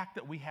little shack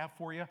that we have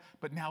for you,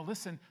 but now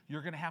listen,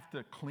 you're going to have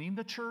to clean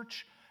the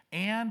church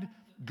and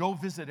go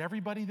visit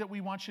everybody that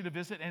we want you to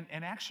visit,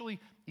 and actually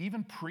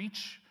even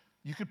preach.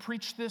 You could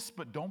preach this,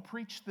 but don't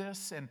preach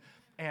this, and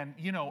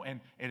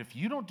if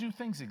you don't do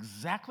things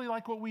exactly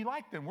like what we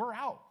like, then we're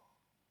out.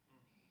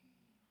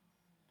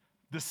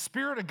 The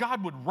Spirit of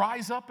God would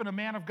rise up in a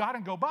man of God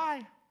and go,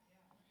 bye.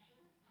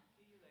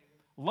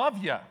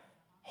 Love you.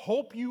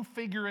 Hope you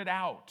figure it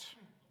out.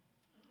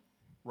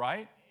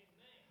 Right?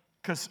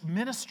 Because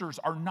ministers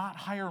are not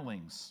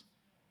hirelings.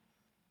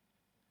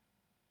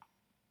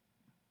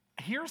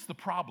 Here's the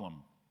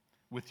problem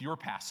with your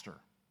pastor.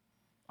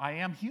 I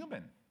am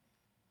human.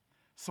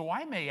 So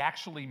I may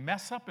actually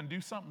mess up and do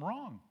something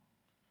wrong.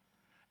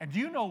 And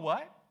you know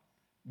what?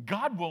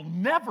 God will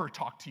never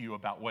talk to you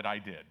about what I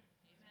did. Amen.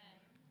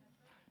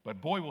 But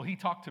boy, will he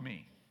talk to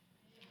me.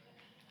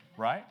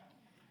 Right?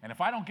 And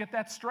if I don't get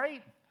that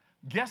straight,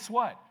 guess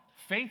what?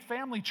 Faith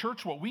Family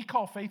Church, what we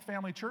call Faith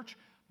Family Church,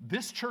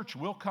 this church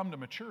will come to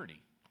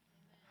maturity.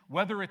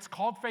 Whether it's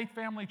called Faith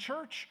Family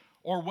Church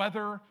or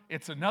whether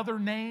it's another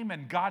name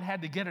and God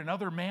had to get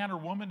another man or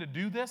woman to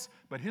do this,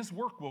 but his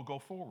work will go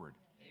forward.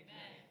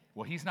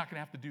 Well, he's not going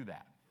to have to do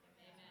that.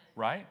 Amen.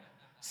 Right?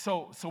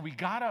 So we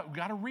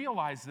gotta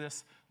realize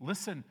this.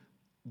 Listen,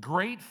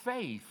 great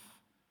faith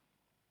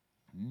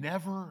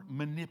never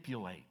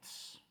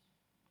manipulates.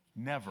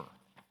 Never.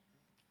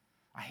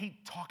 I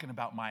hate talking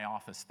about my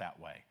office that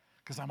way,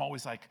 because I'm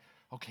always like,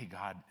 okay,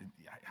 God,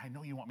 I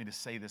know you want me to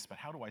say this, but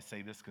how do I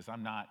say this? Because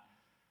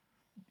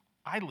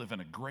I live in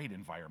a great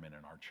environment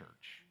in our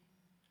church.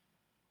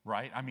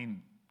 Right? I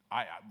mean,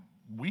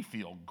 we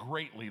feel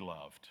greatly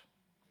loved.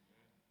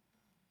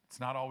 It's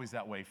not always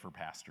that way for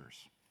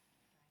pastors.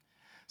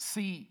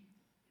 See,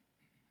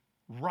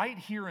 right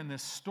here in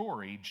this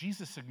story,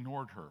 Jesus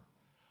ignored her.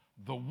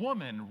 The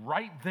woman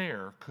right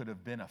there could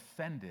have been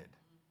offended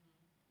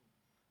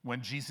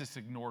when Jesus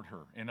ignored her.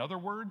 In other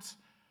words,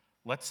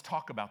 let's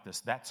talk about this.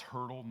 That's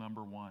hurdle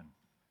number one.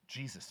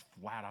 Jesus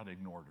flat out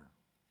ignored her.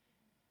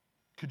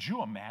 Could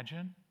you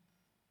imagine?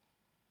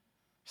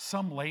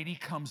 Some lady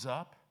comes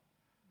up,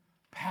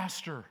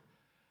 Pastor,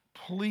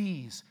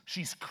 please,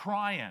 she's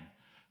crying.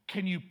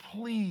 Can you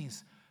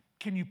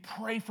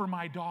pray for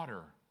my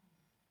daughter?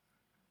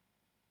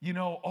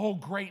 Oh,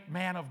 great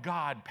man of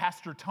God,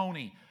 Pastor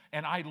Tony.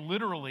 And I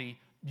literally,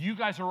 you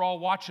guys are all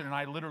watching, and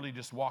I literally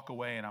just walk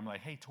away, and I'm like,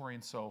 hey,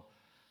 Torian, so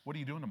what are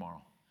you doing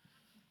tomorrow?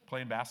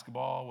 Playing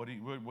basketball? What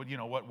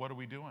are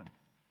we doing?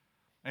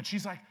 And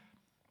she's like,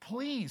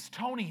 please,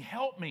 Tony,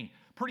 help me.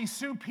 Pretty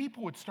soon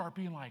people would start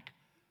being like,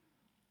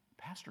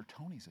 Pastor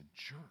Tony's a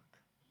jerk.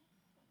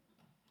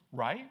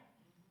 Right?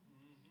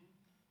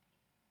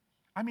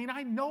 I mean,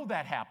 I know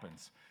that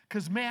happens.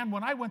 Because, man,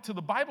 when I went to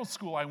the Bible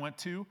school I went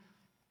to,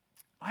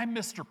 I'm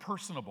Mr.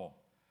 Personable.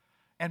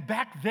 And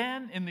back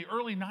then, in the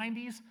early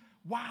 90s,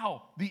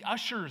 wow, the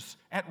ushers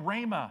at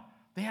Rhema,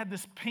 they had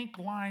this pink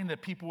line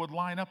that people would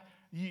line up.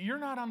 You're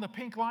not on the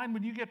pink line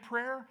when you get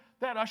prayer?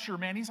 That usher,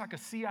 man, he's like a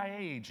CIA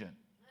agent.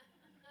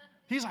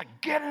 He's like,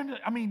 get into,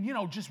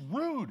 just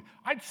rude.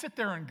 I'd sit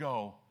there and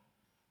go,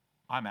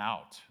 I'm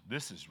out.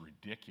 This is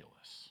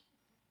ridiculous.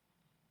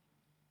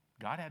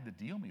 God had to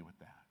deal me with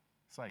that.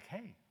 It's like,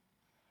 hey,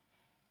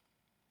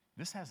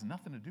 this has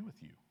nothing to do with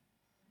you.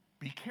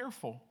 Be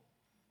careful,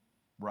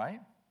 right?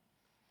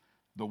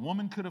 The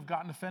woman could have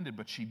gotten offended,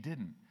 but she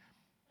didn't.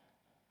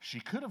 She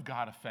could have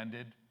got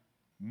offended,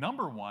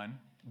 number one,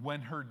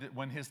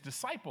 when his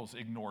disciples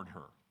ignored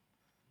her,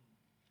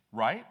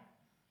 right?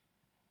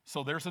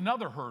 So there's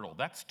another hurdle.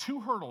 That's 2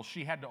 hurdles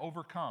she had to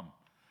overcome.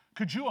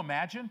 Could you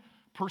imagine?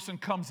 Person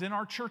comes in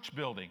our church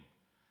building.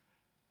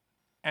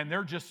 and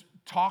they're just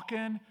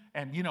talking,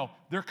 and,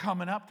 they're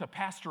coming up to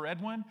Pastor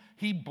Edwin.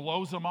 He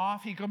blows them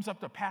off. He comes up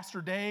to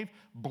Pastor Dave,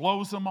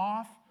 blows them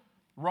off,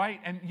 right?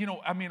 And,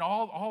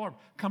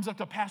 comes up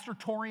to Pastor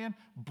Torian,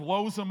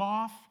 blows them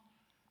off.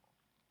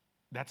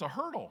 That's a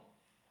hurdle,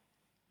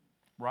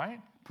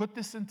 right? Put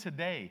this in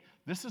today.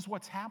 This is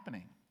what's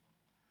happening.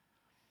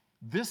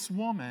 This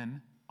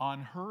woman,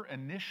 on her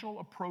initial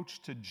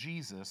approach to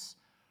Jesus,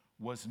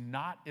 was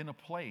not in a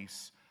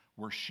place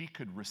where she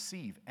could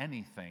receive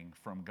anything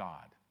from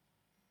God.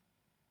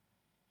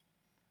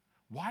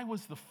 Why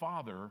was the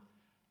Father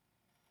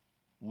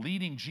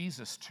leading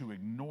Jesus to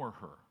ignore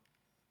her?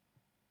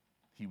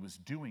 He was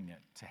doing it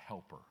to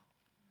help her,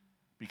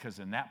 because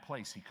in that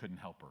place he couldn't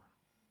help her.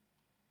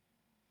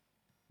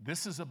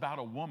 This is about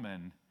a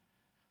woman,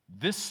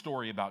 this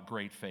story about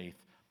great faith,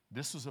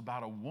 this is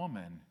about a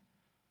woman.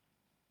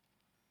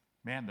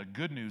 Man, the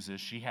good news is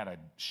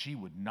she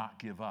would not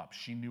give up.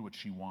 She knew what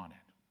she wanted.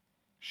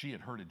 She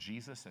had heard of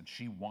Jesus and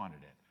she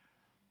wanted it.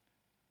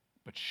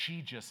 But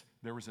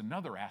there was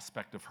another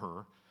aspect of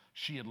her.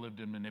 She had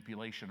lived in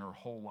manipulation her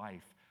whole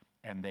life,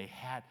 and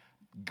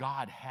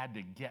God had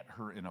to get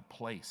her in a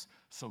place.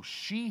 So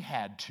she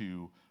had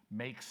to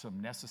make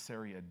some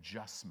necessary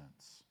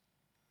adjustments.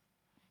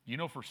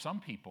 For some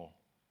people,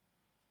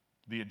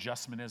 the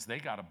adjustment is they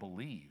got to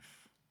believe.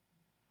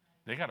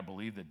 They got to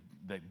believe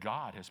that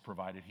God has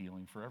provided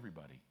healing for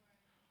everybody.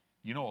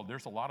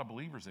 There's a lot of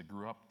believers that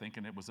grew up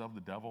thinking it was of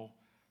the devil.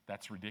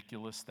 That's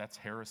ridiculous. That's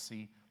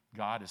heresy.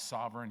 God is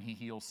sovereign. He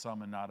heals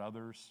some and not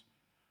others.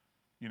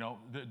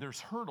 There's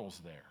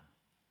hurdles there.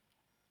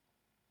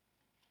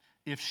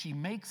 If she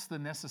makes the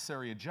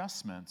necessary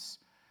adjustments,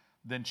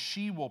 then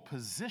she will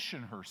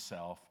position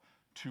herself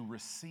to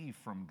receive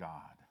from God.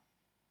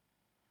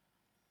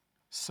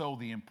 So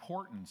the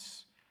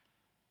importance,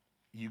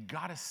 you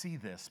got to see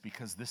this,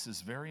 because this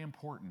is very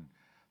important.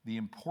 The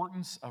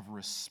importance of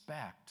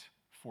respect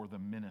for the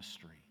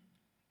ministry.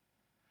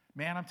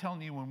 Man, I'm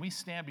telling you, when we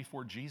stand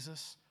before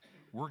Jesus,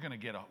 we're going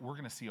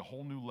to see a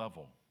whole new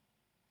level,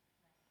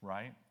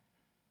 right?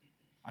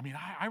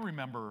 I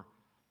remember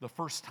the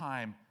first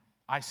time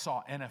I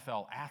saw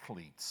NFL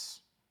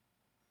athletes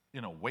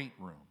in a weight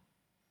room.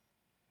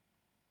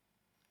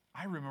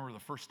 I remember the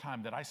first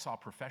time that I saw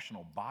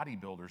professional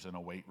bodybuilders in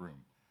a weight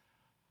room.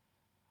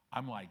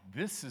 I'm like,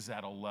 this is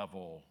at a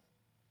level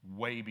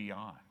way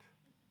beyond.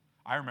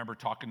 I remember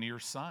talking to your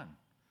son.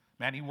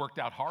 Man, he worked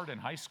out hard in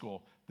high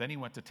school. Then he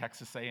went to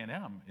Texas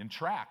A&M in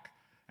track.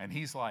 And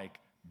he's like,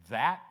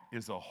 that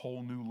is a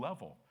whole new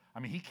level.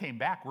 He came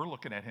back. We're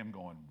looking at him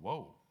going,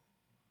 whoa.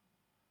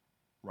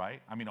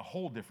 Right? A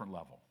whole different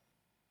level.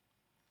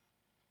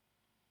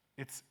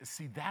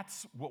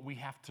 That's what we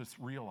have to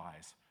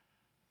realize.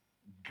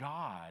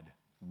 God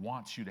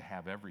wants you to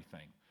have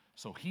everything.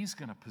 So he's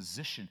going to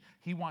position,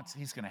 he's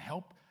going to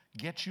help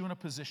get you in a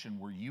position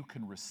where you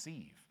can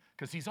receive,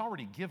 because he's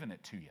already given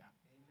it to you.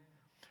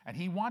 Amen. And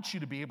he wants you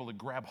to be able to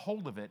grab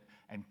hold of it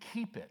and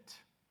keep it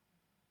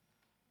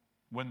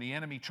when the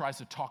enemy tries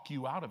to talk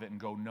you out of it and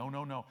go, no,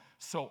 no, no.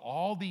 So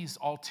all these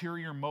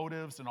ulterior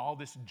motives and all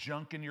this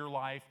junk in your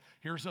life,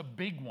 here's a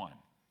big one.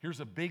 Here's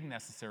a big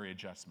necessary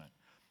adjustment.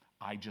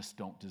 I just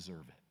don't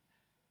deserve it.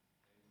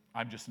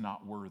 I'm just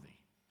not worthy.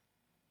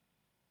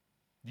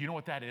 Do you know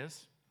what that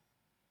is?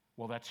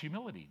 Well, that's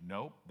humility.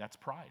 Nope, that's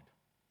pride.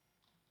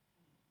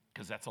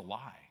 Because that's a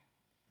lie.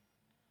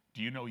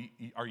 Do you know,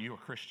 are you a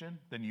Christian?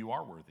 Then you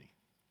are worthy.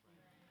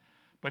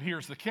 But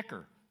here's the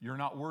kicker. You're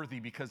not worthy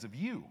because of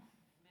you.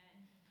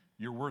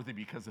 You're worthy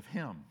because of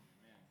him.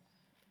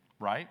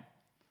 Right?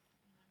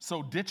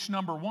 So ditch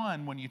number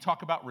one, when you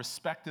talk about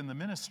respect in the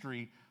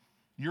ministry,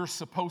 you're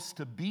supposed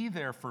to be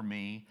there for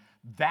me.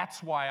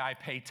 That's why I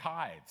pay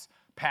tithes.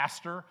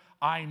 Pastor,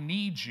 I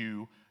need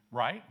you,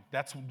 right?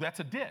 That's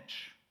a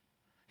ditch.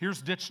 Here's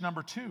ditch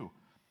number two.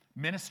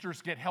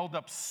 Ministers get held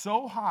up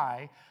so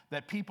high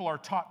that people are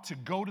taught to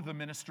go to the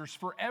ministers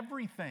for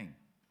everything.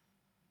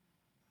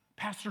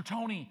 Pastor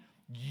Tony,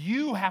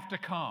 you have to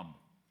come.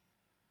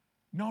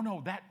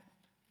 No,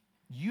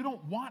 you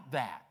don't want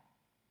that.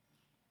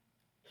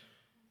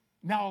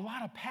 Now, a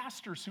lot of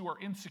pastors who are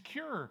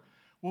insecure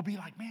will be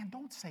like, man,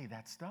 don't say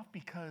that stuff,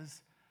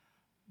 because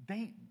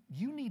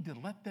you need to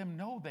let them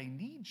know they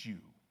need you.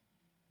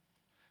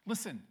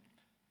 Listen,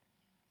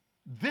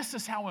 this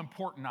is how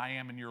important I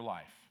am in your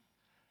life.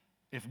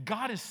 If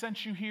God has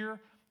sent you here,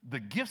 the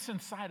gifts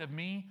inside of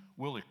me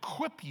will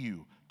equip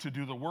you to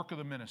do the work of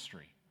the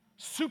ministry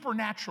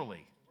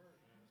supernaturally,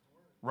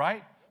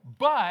 right?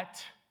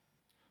 But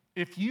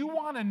if you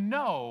want to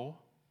know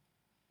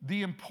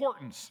the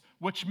importance,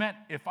 which meant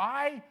if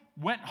I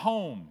went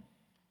home,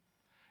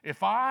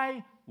 if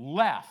I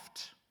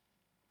left,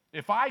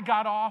 if I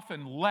got off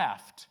and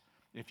left,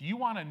 if you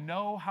want to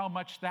know how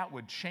much that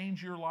would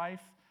change your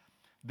life,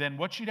 then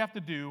what you'd have to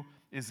do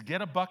is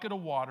get a bucket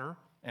of water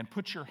and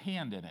put your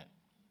hand in it.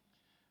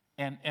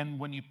 And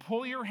when you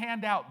pull your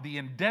hand out, the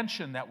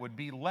indention that would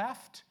be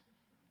left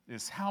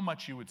is how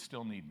much you would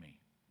still need me.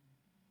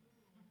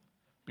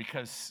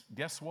 Because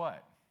guess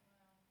what?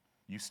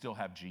 You still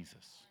have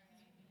Jesus.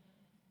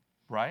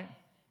 Right?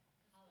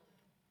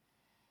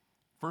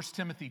 1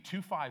 Timothy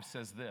 2:5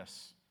 says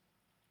this,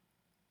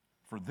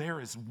 "For there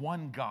is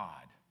one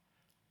God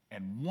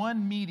and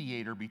one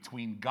mediator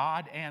between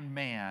God and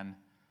man,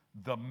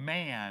 the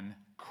man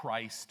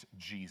Christ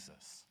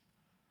Jesus."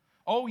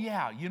 Oh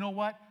yeah, you know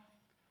what?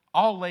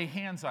 I'll lay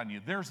hands on you.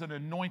 There's an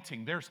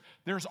anointing.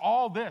 There's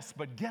all this,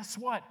 but guess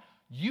what?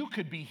 You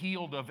could be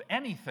healed of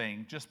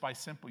anything just by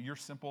your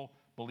simple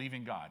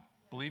believing God,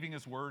 believing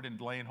His word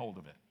and laying hold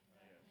of it.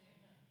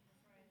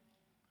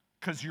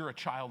 Because you're a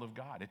child of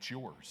God. It's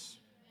yours.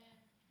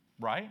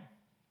 Right?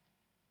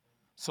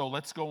 So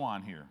let's go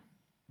on here.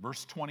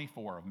 Verse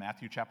 24 of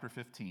Matthew chapter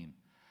 15.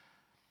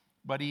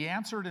 "But he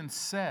answered and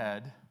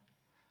said,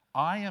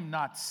 I am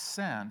not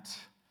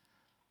sent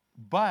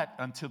but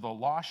unto the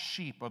lost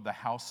sheep of the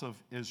house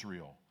of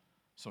Israel."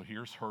 So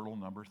here's hurdle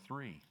number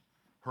 3.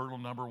 Hurdle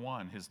number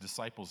 1, his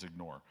disciples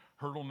ignore.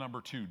 Hurdle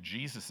number 2,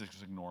 Jesus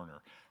is ignoring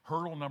her.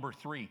 Hurdle number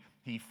 3,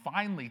 he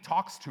finally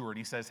talks to her and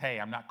he says, "Hey,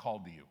 I'm not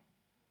called to you.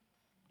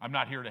 I'm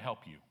not here to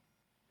help you."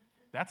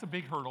 That's a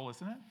big hurdle,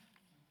 isn't it?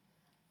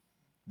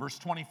 Verse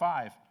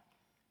 25,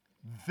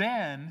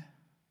 "Then,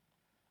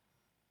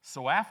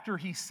 so after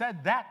he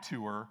said that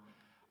to her,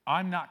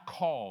 I'm not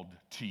called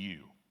to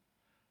you."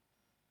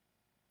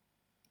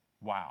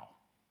 Wow.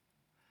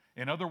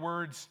 In other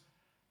words,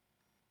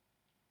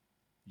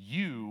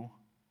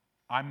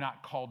 I'm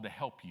not called to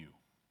help you.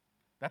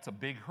 That's a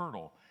big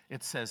hurdle.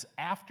 It says,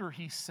 after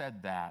he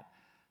said that,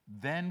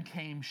 then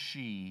came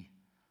she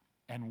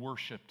and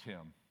worshiped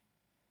him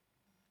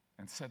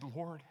and said,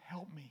 "Lord,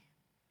 help me.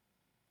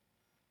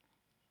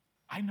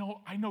 I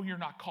know you're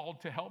not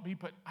called to help me,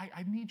 but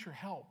I need your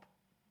help."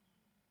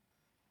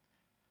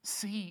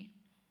 See,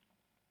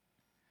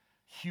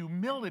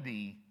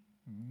 humility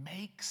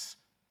makes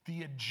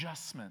the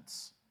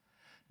adjustments.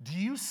 Do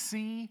you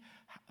see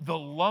the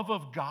love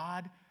of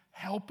God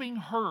helping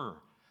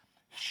her?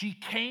 She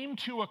came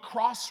to a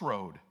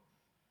crossroad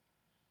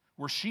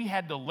where she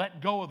had to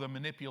let go of the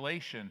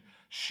manipulation.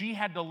 She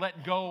had to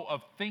let go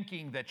of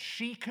thinking that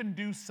she can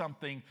do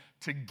something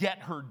to get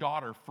her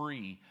daughter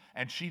free.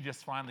 And she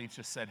just finally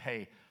just said,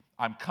 "Hey,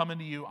 I'm coming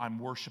to you. I'm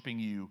worshiping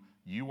you.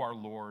 You are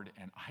Lord,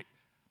 and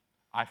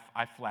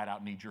I flat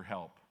out need your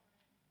help."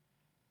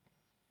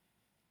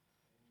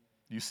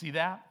 You see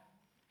that?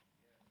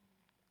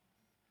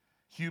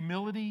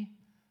 Humility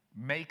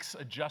makes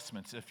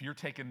adjustments. If you're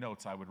taking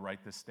notes, I would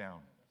write this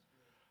down.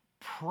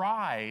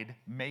 Pride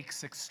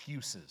makes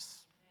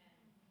excuses.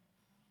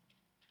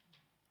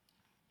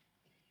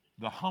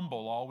 The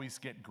humble always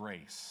get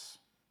grace.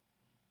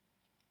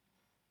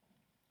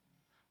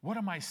 What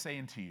am I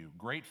saying to you?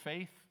 Great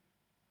faith?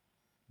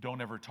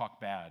 Don't ever talk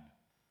bad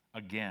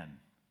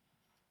again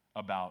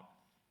about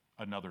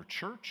another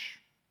church,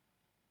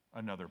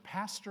 another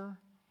pastor,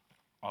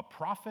 a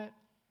prophet,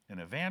 an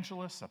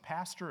evangelist, a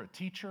pastor, a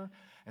teacher.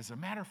 As a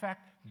matter of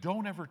fact,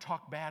 don't ever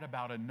talk bad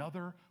about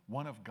another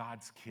one of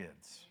God's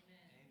kids.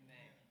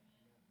 Amen.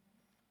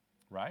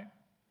 Right?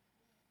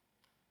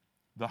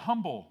 The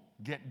humble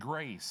get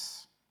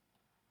grace.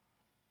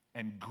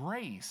 And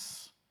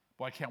grace,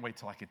 boy, I can't wait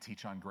till I could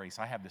teach on grace.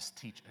 I have this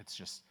it's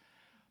just,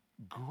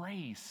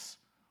 grace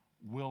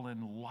will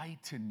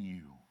enlighten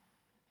you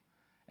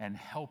and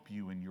help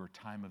you in your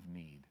time of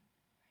need.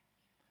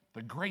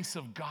 The grace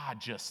of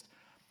God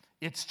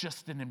it's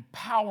just an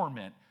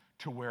empowerment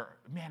to where,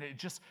 man,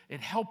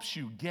 it helps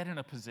you get in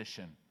a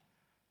position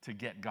to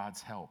get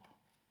God's help.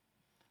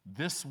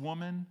 This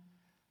woman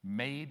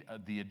made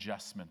the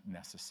adjustment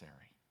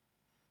necessary.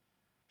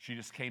 She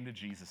just came to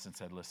Jesus and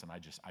said, "Listen, I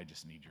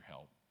just need your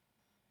help."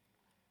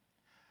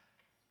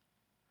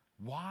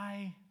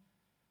 Why?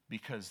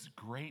 Because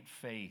great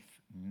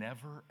faith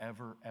never,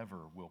 ever,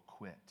 ever will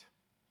quit.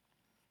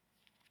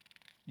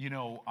 You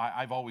know,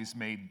 I've always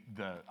made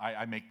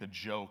I make the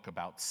joke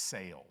about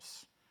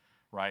sales,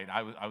 right?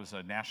 I was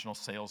a national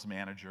sales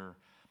manager,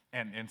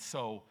 and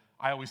so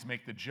I always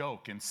make the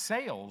joke. In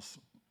sales,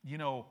 you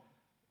know,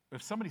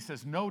 if somebody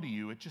says no to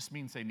you, it just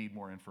means they need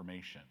more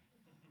information,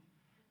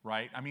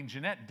 right? I mean,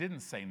 Jeanette didn't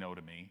say no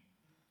to me.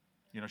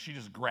 You know, she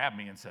just grabbed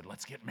me and said,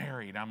 "Let's get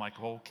married." I'm like,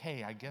 "Well,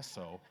 okay, I guess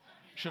so."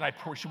 Should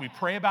we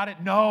pray about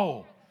it?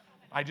 No.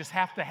 I just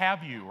have to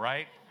have you,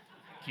 right?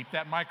 Keep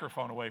that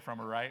microphone away from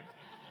her, right?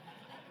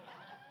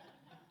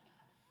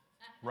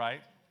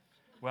 Right?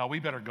 Well, we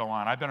better go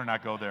on. I better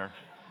not go there.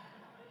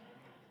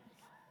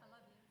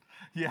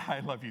 Yeah, I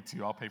love you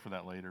too. I'll pay for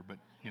that later, but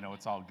you know,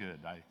 it's all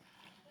good.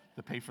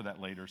 The pay for that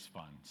later is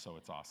fun, so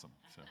it's awesome.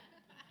 So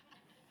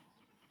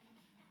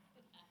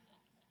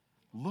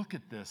look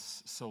at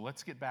this. So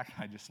let's get back.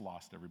 I just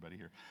lost everybody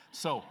here.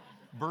 So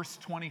verse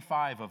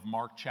 25 of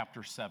Mark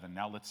chapter 7.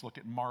 Now let's look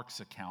at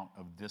Mark's account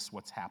of this,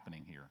 what's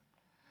happening here.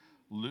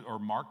 Or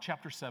Mark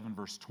chapter 7,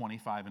 verse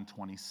 25 and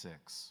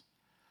 26.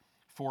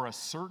 "For a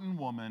certain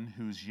woman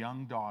whose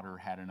young daughter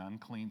had an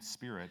unclean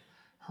spirit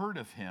heard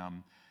of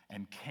him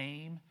and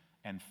came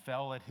and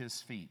fell at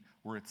his feet."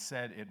 Where it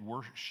said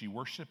she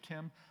worshiped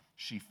him,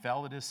 she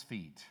fell at his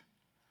feet.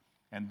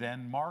 And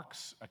then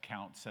Mark's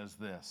account says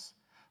this: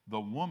 "The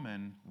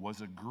woman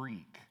was a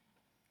Greek,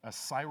 a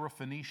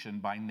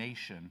Syrophoenician by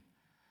nation,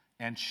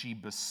 and she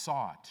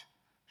besought,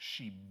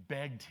 she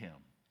begged him.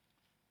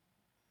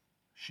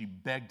 She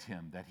begged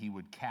him that he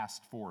would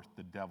cast forth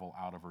the devil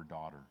out of her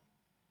daughter.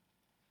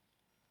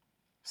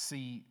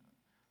 See,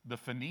 the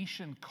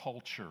Phoenician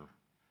culture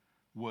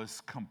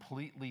was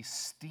completely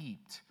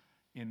steeped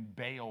in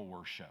Baal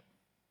worship,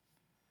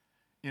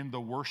 in the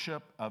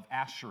worship of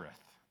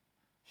Ashereth,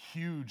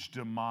 huge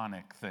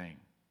demonic thing.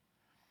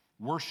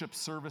 Worship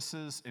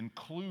services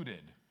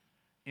included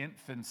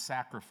infant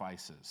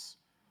sacrifices,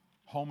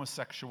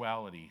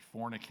 homosexuality,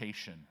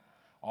 fornication,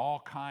 all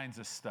kinds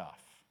of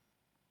stuff.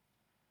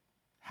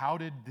 How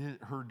did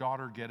her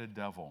daughter get a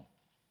devil?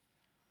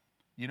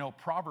 You know,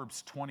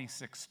 Proverbs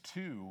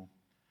 26:2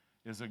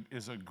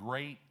 is a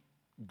great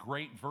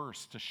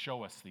verse to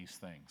show us these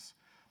things.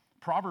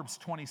 Proverbs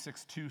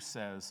 26:2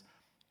 says,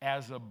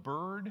 "As a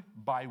bird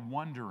by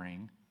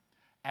wandering,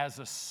 as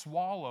a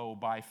swallow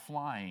by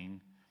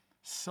flying,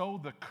 so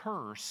the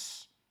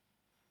curse,"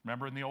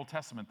 remember in the Old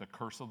Testament, the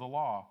curse of the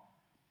law,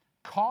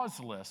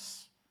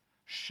 "causeless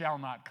shall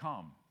not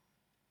come."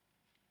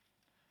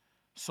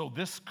 So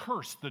this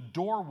curse, the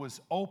door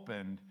was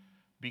opened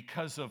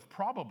because of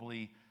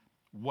probably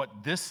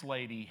what this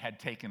lady had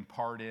taken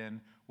part in,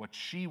 what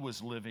she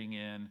was living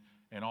in,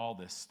 and all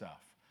this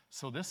stuff.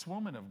 So this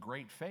woman of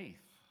great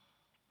faith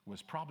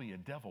was probably a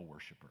devil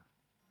worshiper.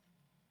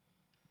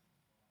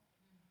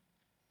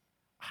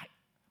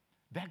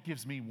 That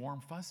gives me warm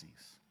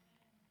fuzzies.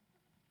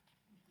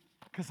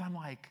 Because I'm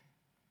like,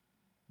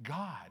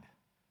 God,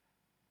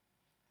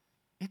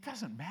 it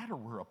doesn't matter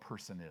where a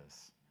person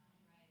is.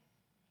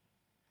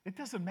 It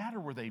doesn't matter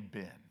where they've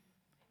been.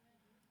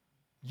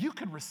 You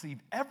can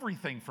receive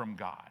everything from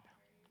God.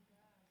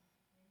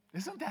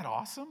 Isn't that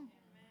awesome?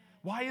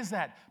 Why is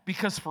that?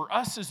 Because for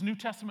us as New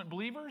Testament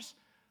believers,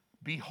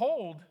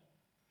 behold,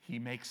 he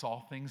makes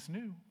all things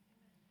new.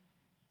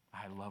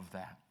 I love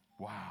that.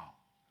 Wow.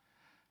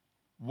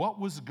 What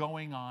was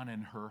going on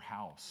in her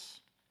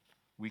house?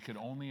 We could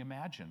only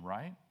imagine,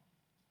 right?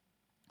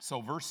 So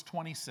verse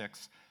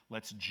 26,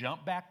 let's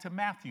jump back to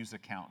Matthew's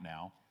account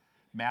now.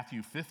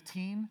 Matthew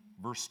 15,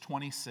 verse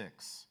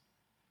 26.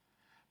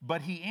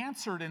 But he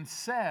answered and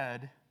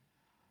said,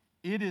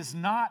 "It is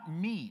not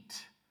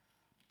meet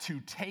to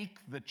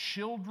take the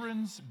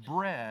children's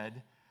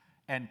bread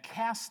and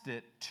cast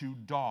it to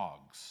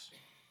dogs."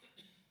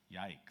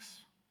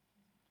 Yikes.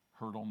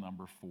 Hurdle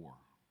number 4.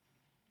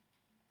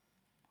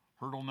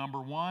 Hurdle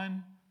number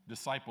 1,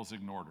 disciples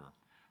ignored her.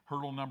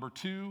 Hurdle number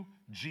 2,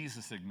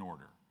 Jesus ignored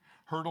her.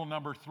 Hurdle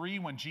number 3,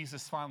 when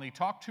Jesus finally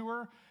talked to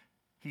her,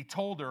 he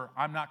told her,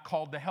 "I'm not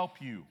called to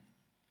help you.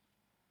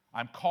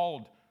 I'm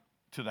called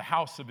to the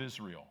house of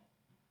Israel."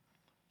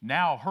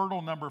 Now,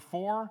 hurdle number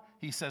 4,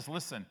 he says,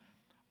 "Listen,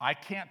 I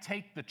can't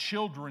take the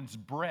children's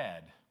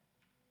bread."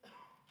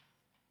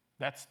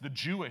 That's the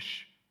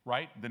Jewish,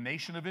 right? The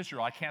nation of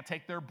Israel. I can't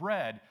take their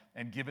bread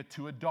and give it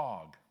to a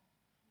dog.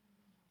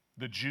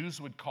 The Jews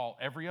would call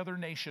every other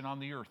nation on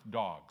the earth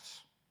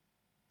dogs.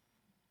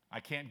 I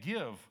can't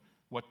give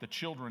what the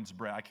children's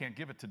bread, I can't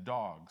give it to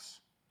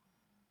dogs.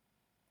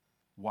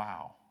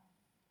 Wow.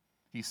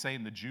 He's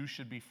saying the Jews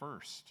should be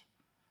first.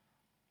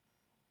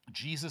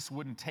 Jesus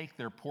wouldn't take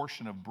their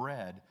portion of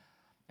bread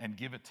and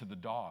give it to the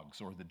dogs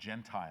or the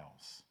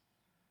Gentiles.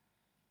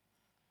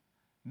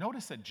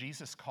 Notice that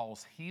Jesus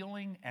calls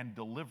healing and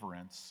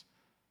deliverance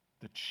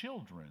the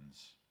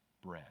children's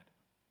bread.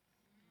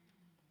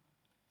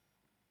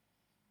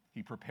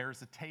 He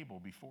prepares a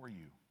table before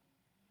you.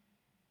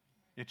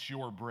 It's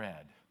your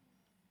bread.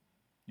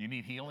 You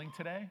need healing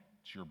today?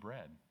 It's your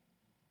bread.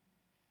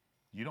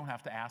 You don't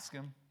have to ask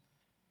him,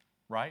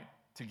 right,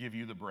 to give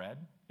you the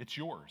bread. It's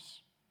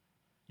yours.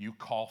 You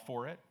call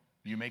for it.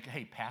 You make,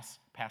 hey, pass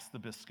the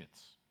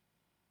biscuits.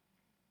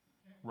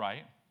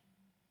 Right?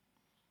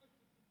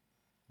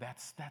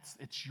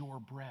 It's your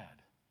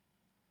bread.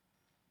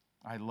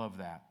 I love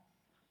that.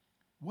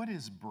 What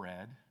is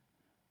bread?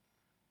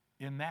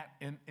 In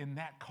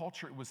that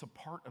culture, it was a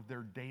part of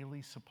their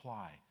daily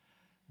supply.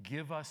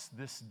 Give us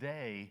this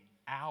day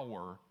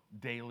our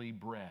daily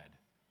bread.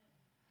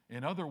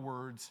 In other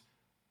words,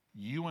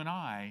 you and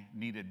I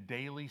need a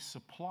daily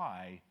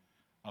supply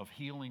of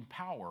healing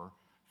power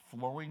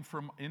flowing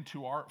from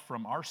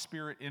our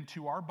spirit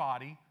into our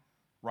body,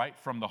 right?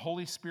 From the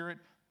Holy Spirit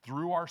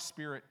through our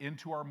spirit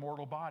into our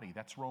mortal body.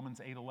 That's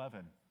Romans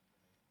 8:11.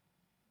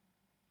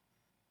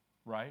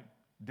 Right?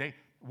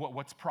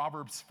 What's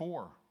Proverbs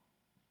 4?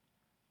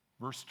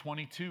 Verse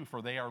 22,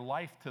 "For they are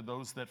life to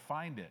those that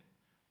find it,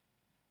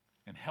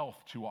 and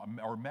health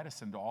or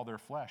medicine to all their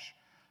flesh."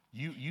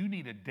 You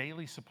need a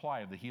daily supply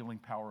of the healing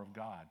power of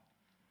God.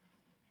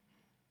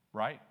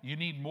 Right? You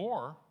need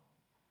more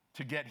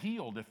to get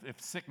healed if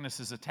sickness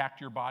has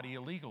attacked your body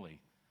illegally.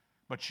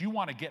 But you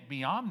want to get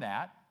beyond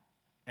that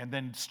and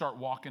then start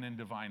walking in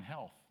divine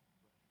health.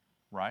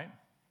 Right?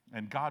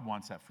 And God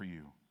wants that for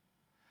you.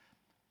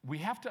 We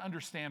have to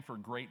understand for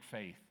great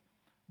faith,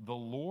 the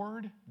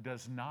Lord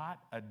does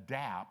not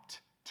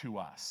adapt to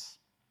us.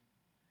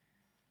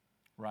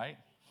 Right?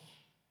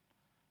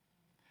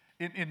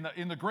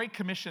 In the Great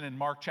Commission in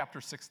Mark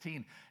chapter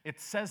 16, it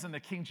says in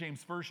the King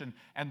James Version,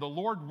 and the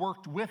Lord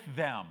worked with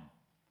them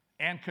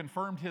and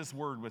confirmed his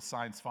word with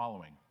signs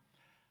following.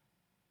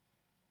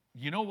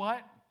 You know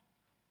what?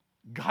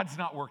 God's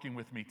not working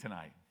with me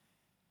tonight.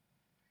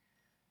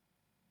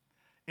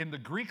 In the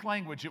Greek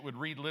language, it would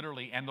read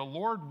literally, and the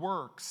Lord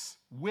works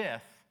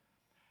with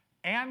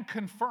and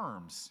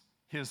confirms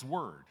his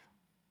word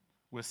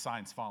with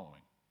signs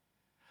following.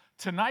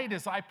 Tonight,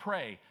 as I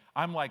pray,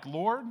 I'm like,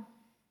 Lord,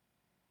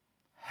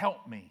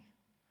 help me.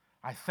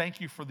 I thank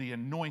you for the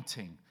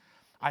anointing.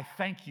 I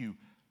thank you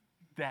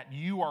that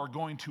you are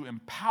going to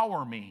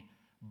empower me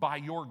by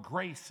your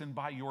grace and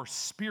by your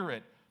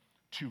spirit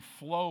to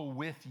flow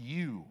with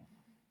you.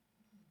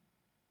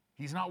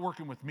 He's not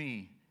working with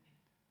me.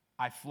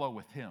 I flow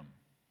with him.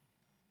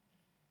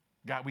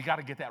 God, we got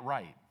to get that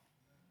right.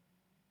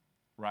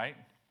 Right?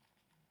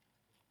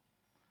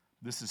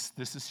 This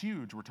is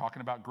huge. We're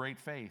talking about great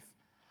faith.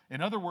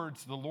 In other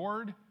words, the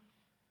Lord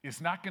is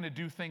not going to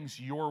do things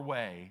your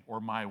way or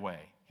my way.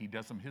 He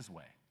does them his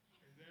way.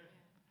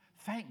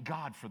 Thank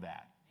God for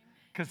that.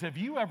 Because have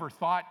you ever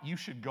thought you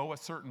should go a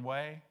certain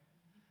way,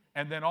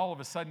 and then all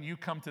of a sudden you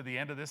come to the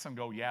end of this and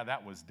go, yeah,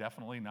 that was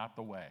definitely not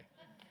the way?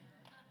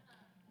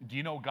 Do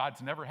you know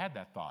God's never had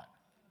that thought?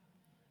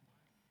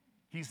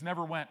 He's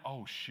never went,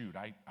 oh, shoot,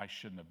 I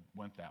shouldn't have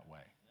went that way.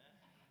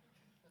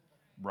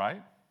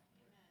 Right?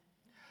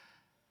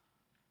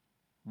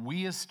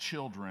 We as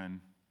children,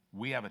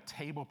 we have a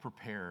table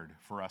prepared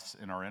for us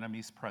in our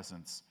enemy's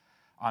presence.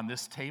 On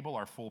this table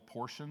are full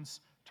portions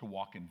to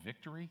walk in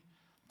victory,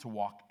 to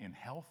walk in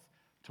health,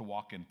 to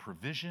walk in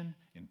provision,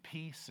 in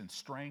peace, and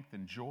strength,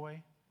 and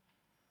joy.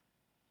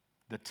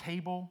 The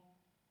table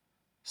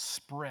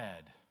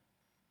spread.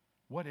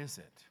 What is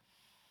it?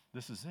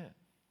 This is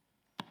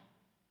it.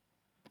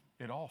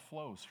 It all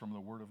flows from the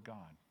Word of God.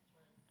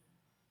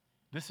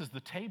 This is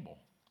the table.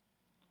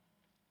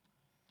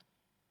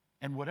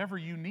 And whatever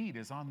you need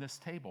is on this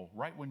table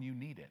right when you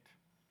need it,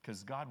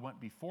 because God went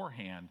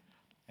beforehand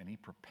and he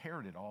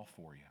prepared it all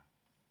for you.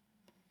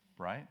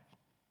 Right?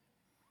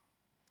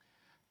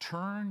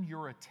 Turn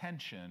your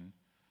attention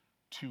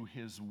to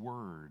his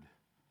word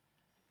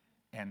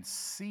and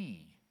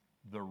see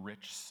the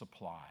rich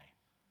supply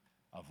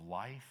of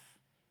life,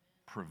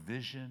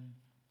 provision,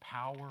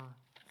 power,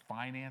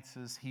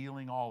 finances,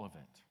 healing, all of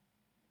it.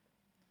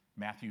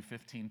 Matthew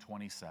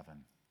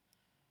 15:27.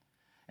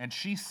 And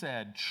she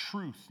said,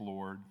 truth,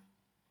 Lord.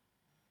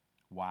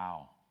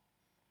 Wow.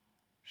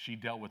 She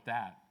dealt with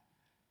that.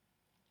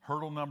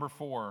 Hurdle number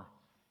 4.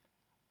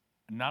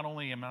 Not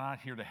only am I not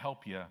here to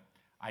help you,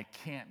 I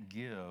can't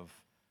give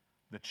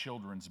the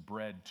children's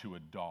bread to a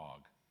dog.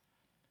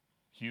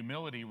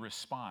 Humility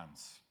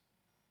responds,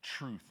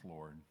 truth,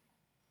 Lord.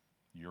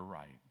 You're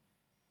right.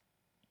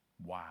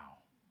 Wow.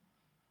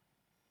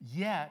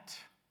 Yet,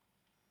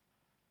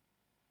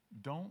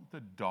 don't the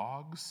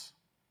dogs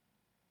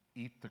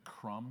eat the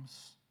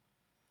crumbs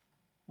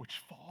which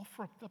fall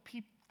from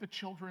the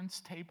children's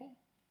table?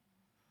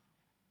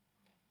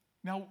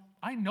 Now,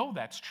 I know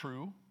that's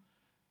true,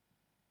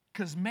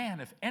 because, man,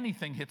 if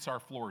anything hits our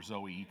floor,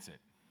 Zoe eats it.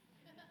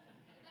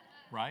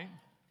 Right?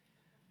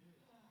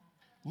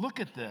 Look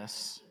at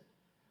this.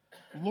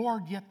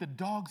 Lord, yet the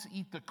dogs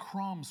eat the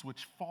crumbs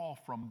which fall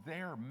from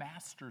their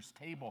master's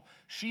table.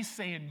 She's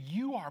saying,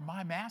 you are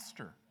my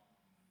master.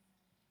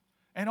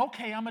 And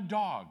okay, I'm a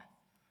dog,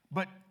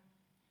 but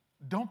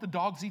don't the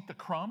dogs eat the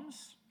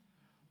crumbs?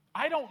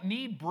 I don't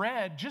need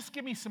bread. Just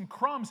give me some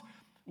crumbs.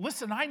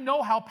 Listen, I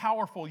know how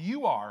powerful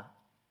you are.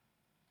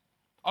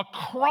 A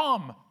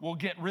crumb will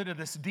get rid of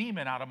this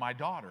demon out of my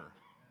daughter.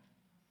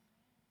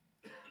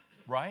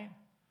 Right?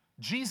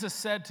 Jesus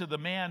said to the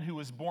man who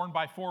was born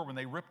by 4 when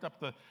they ripped up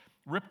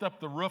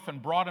the roof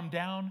and brought him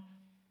down,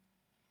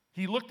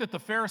 he looked at the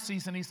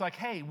Pharisees and he's like,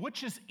 hey,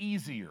 which is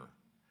easier?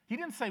 He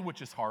didn't say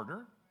which is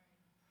harder.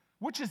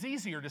 Which is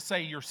easier, to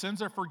say your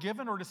sins are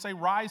forgiven, or to say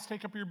rise,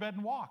 take up your bed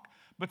and walk?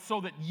 But so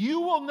that you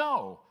will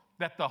know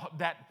that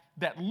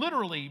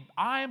literally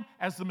I'm,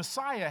 as the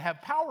Messiah,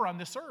 have power on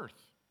this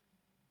earth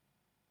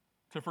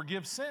to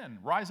forgive sin.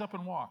 Rise up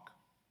and walk.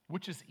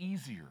 Which is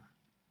easier?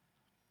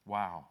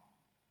 Wow.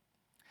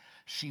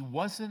 She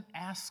wasn't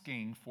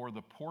asking for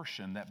the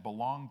portion that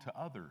belonged to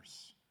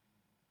others.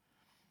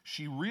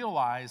 She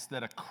realized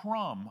that a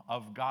crumb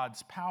of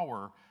God's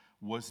power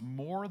was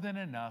more than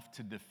enough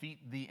to defeat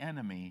the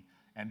enemy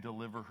and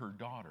deliver her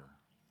daughter.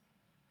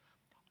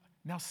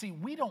 Now, see,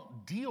 we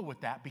don't deal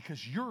with that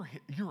because you're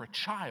a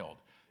child.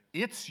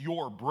 It's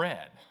your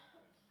bread.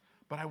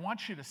 But I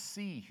want you to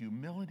see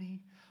humility.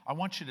 I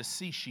want you to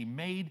see she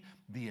made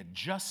the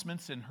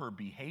adjustments in her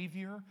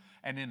behavior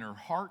and in her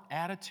heart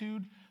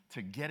attitude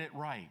to get it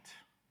right.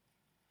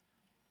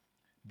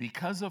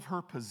 Because of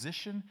her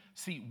position,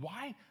 see,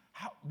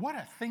 what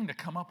a thing to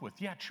come up with.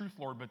 Yeah, truth,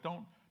 Lord, but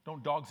don't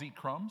dogs eat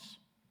crumbs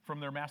from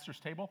their master's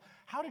table?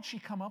 How did she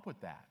come up with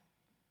that?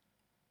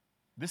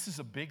 This is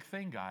a big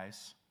thing,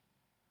 guys.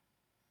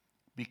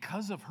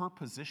 Because of her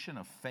position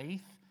of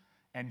faith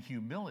and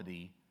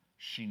humility,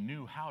 she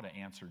knew how to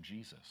answer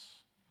Jesus.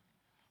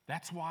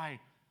 That's why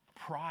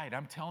pride.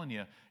 I'm telling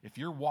you, if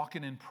you're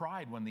walking in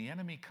pride, when the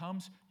enemy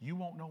comes, you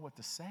won't know what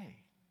to say.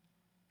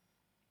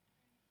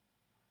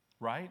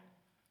 Right?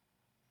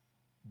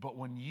 But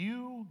when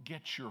you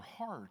get your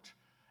heart,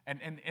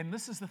 and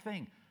this is the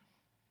thing,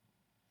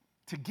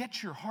 to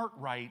get your heart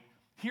right,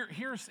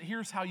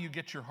 here's how you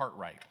get your heart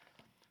right.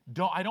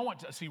 I don't want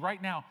to see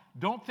right now,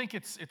 don't think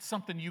it's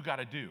something you got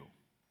to do.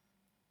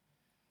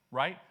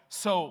 Right?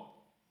 So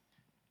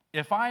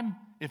if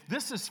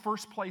this is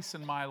first place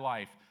in my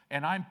life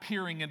and I'm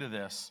peering into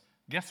this,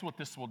 guess what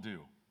this will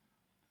do?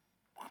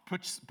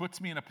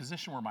 Puts me in a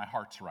position where my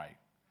heart's right.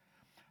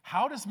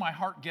 How does my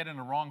heart get in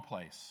the wrong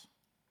place?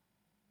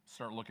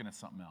 Start looking at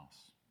something else.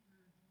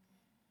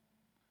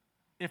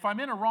 If I'm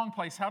in a wrong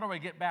place, how do I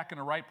get back in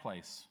the right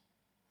place?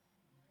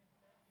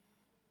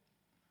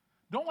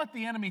 Don't let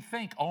the enemy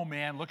think, oh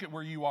man, look at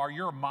where you are.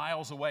 You're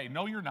miles away.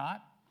 No, you're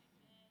not.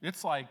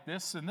 It's like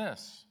this and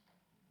this.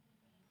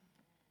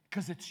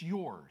 Because it's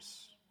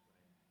yours.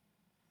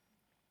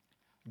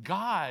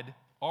 God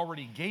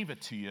already gave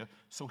it to you,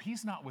 so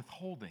he's not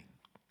withholding.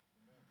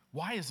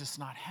 Why is this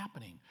not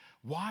happening?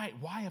 Why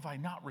have I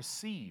not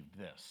received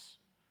this?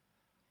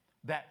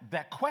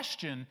 That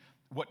question,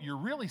 what you're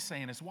really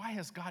saying is, why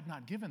has God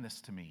not given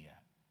this to me yet?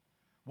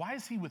 Why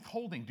is he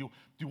withholding?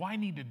 Do I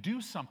need to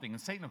do something?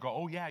 And Satan will go,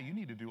 oh yeah, you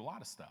need to do a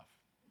lot of stuff.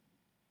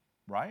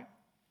 Right?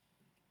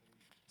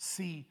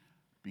 See,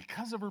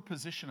 because of her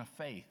position of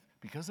faith,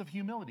 because of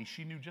humility,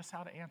 she knew just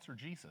how to answer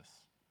Jesus.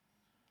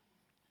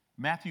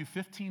 Matthew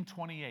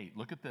 15:28,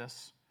 look at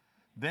this.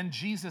 Then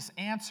Jesus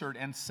answered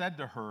and said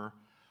to her,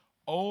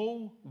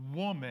 O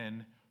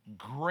woman,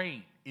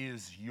 great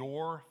is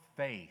your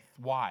faith.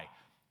 Why?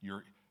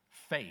 Your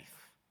faith.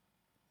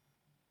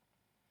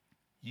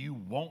 You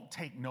won't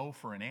take no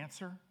for an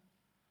answer.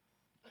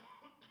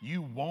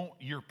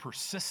 You're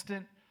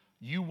persistent.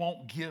 You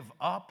won't give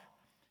up.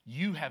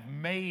 You have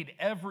made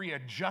every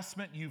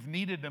adjustment you've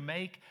needed to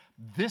make.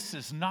 This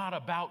is not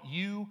about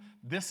you.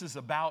 This is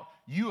about,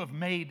 you have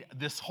made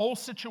this whole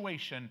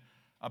situation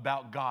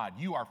about God.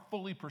 You are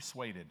fully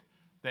persuaded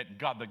that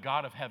God, the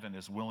God of heaven,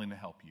 is willing to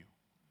help you.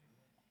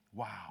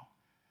 Wow.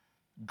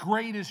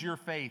 Great is your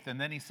faith. And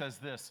then he says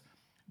this,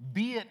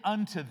 be it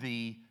unto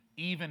thee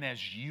even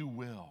as you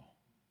will.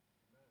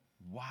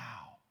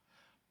 Wow.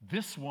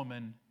 This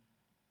woman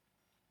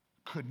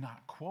could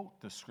not quote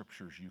the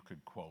scriptures you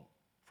could quote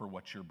for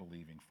what you're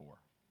believing for.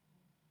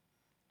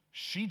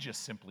 She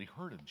just simply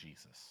heard of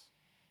Jesus.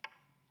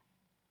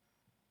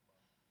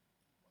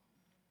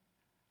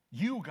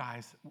 You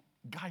guys,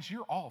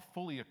 you're all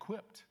fully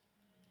equipped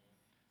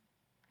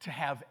to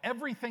have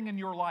everything in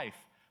your life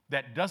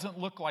that doesn't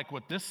look like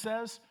what this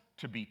says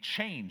to be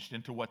changed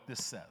into what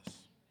this says.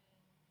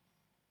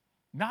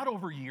 Not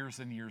over years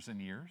and years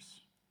and years.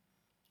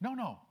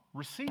 No,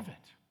 receive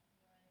it.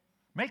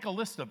 Make a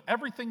list of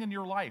everything in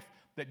your life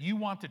that you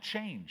want to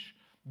change.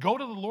 Go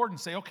to the Lord and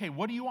say, okay,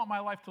 what do you want my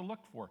life to look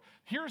for?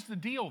 Here's the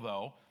deal,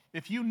 though.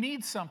 If you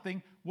need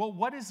something, well,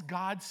 what is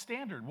God's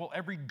standard? Well,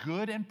 every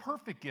good and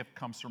perfect gift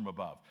comes from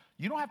above.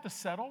 You don't have to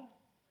settle,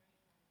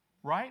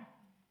 right?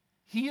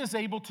 He is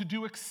able to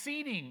do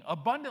exceeding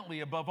abundantly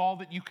above all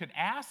that you could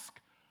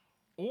ask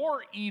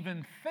or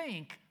even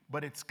think,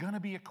 but it's going to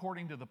be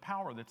according to the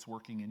power that's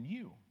working in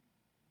you.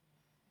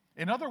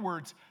 In other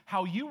words,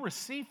 how you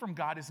receive from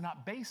God is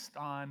not based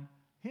on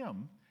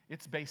him,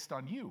 it's based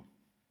on you.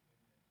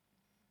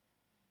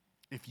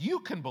 If you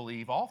can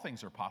believe, all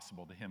things are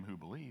possible to him who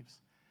believes.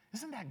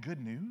 Isn't that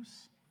good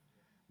news?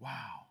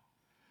 Wow.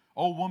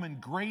 O woman,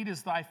 great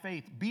is thy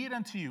faith. Be it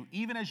unto you,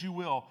 even as you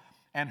will.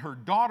 And her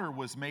daughter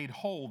was made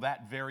whole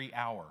that very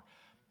hour.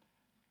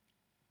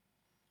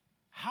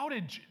 How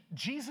did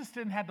Jesus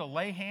didn't have to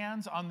lay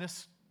hands on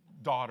this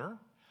daughter?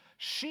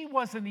 She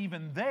wasn't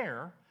even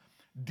there.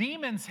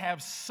 Demons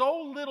have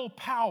so little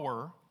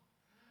power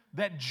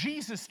that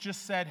Jesus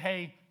just said,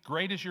 hey,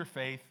 great is your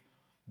faith.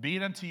 Be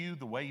it unto you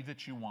the way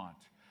that you want.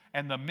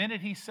 And the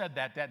minute he said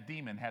that, that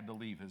demon had to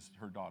leave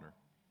her daughter.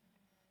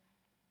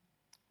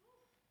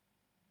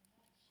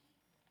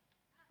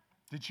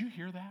 Did you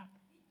hear that?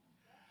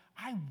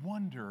 I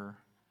wonder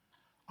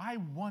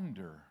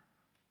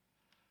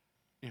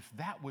if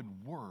that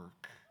would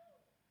work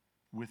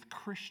with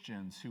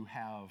Christians who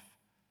have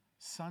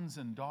sons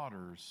and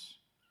daughters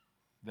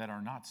that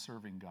are not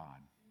serving God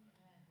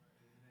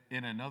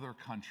in another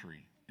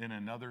country, in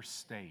another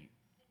state.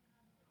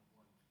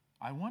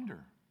 I wonder.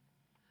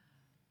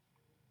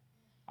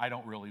 I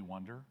don't really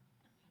wonder.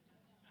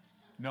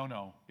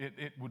 No,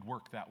 it would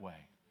work that way.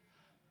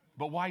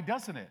 But why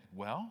doesn't it?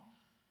 Well,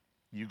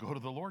 you go to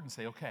the Lord and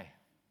say, okay,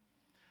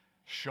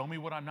 show me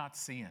what I'm not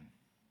seeing.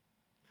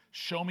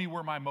 Show me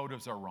where my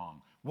motives are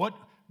wrong.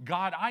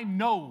 God, I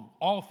know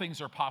all things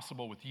are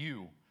possible with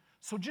you,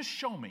 so just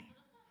show me.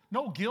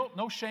 No guilt,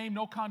 no shame,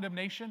 no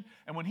condemnation.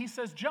 And when he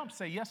says jump,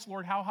 say, yes,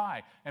 Lord, how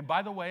high? And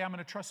by the way, I'm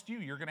going to trust you.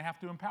 You're going to have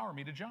to empower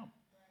me to jump.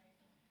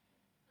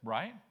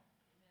 Right?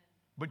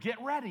 But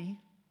get ready,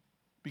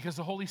 because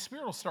the Holy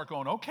Spirit will start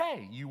going,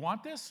 okay, you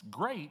want this?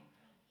 Great.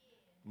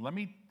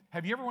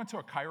 Have you ever went to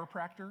a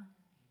chiropractor?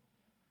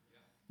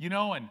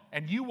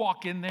 and you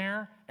walk in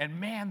there, and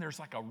man, there's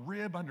like a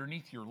rib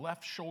underneath your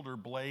left shoulder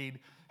blade,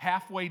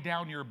 halfway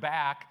down your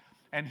back,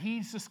 and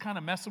he's just kind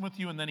of messing with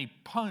you, and then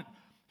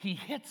he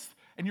hits,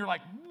 and you're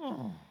like,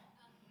 "Whoa."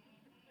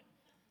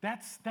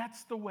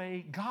 That's the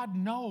way God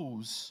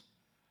knows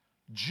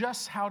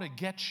just how to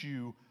get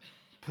you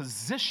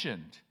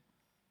positioned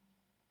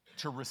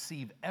to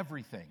receive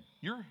everything.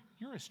 You're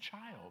his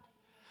child.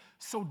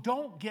 So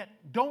don't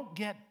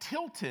get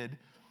tilted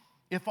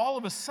if all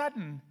of a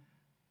sudden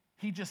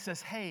he just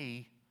says,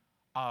 "Hey,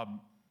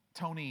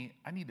 Tony,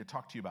 I need to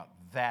talk to you about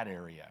that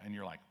area." And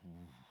you're like,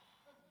 "Ooh."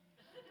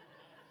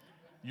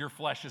 Your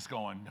flesh is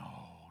going,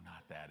 "No,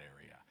 not that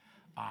area.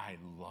 I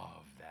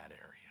love that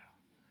area."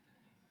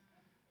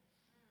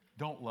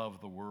 Don't love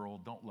the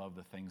world. Don't love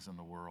the things in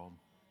the world.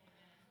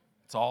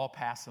 It's all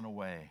passing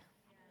away.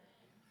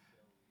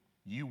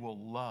 You will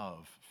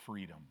love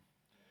freedom.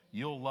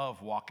 You'll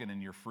love walking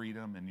in your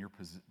freedom and your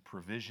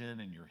provision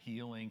and your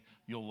healing.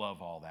 You'll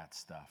love all that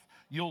stuff.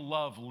 You'll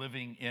love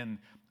living in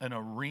an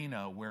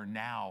arena where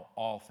now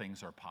all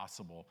things are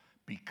possible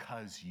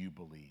because you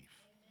believe.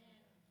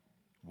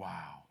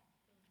 Wow.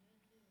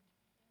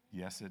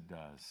 Yes, it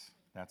does.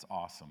 That's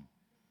awesome.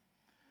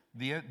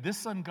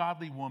 This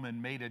ungodly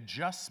woman made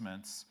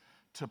adjustments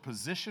to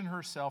position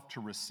herself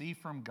to receive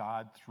from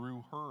God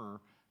through her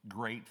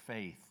great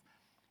faith.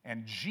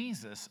 And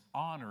Jesus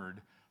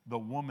honored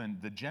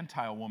the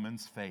Gentile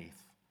woman's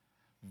faith.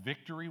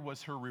 Victory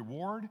was her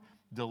reward,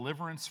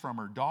 deliverance from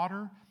her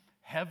daughter,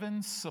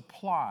 heaven's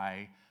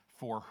supply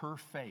for her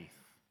faith.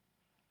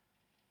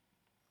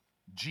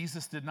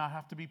 Jesus did not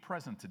have to be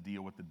present to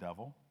deal with the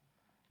devil.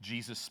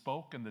 Jesus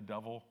spoke, and the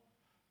devil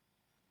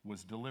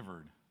was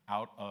delivered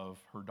out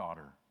of her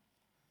daughter.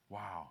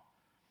 Wow.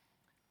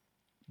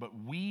 But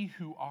we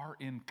who are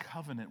in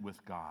covenant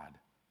with God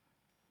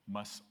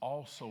must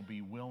also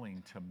be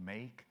willing to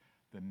make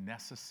the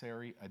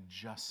necessary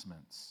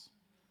adjustments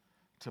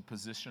to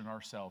position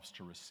ourselves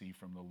to receive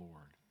from the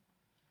Lord.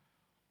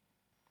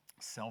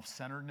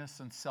 Self-centeredness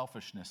and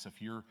selfishness,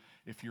 if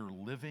you're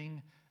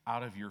living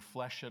out of your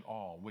flesh at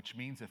all, which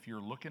means if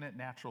you're looking at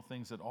natural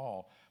things at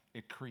all,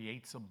 it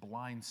creates a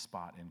blind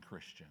spot in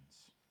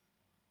Christians.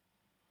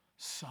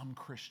 Some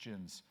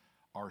Christians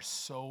are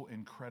so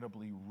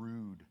incredibly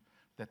rude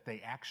that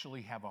they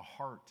actually have a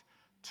heart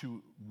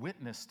to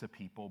witness to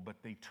people, but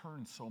they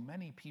turn so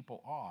many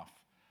people off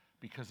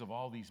because of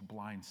all these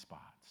blind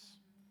spots.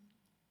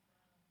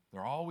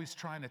 They're always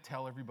trying to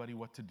tell everybody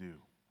what to do.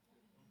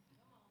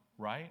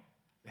 Right?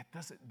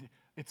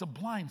 It's a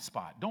blind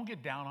spot. Don't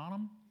get down on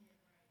them.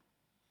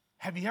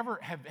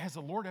 Has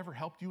the Lord ever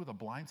helped you with a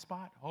blind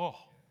spot? Oh,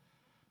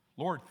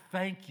 Lord,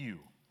 thank you.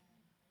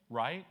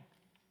 Right?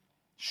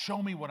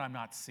 Show me what I'm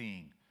not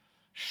seeing.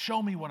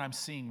 Show me what I'm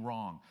seeing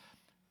wrong.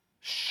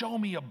 Show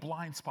me a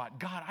blind spot.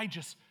 God,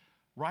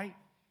 right?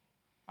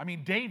 I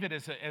mean, David,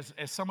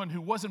 as someone who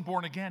wasn't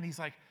born again, he's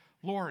like,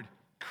 "Lord,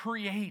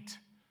 create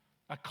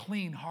a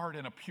clean heart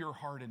and a pure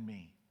heart in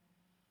me.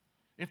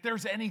 If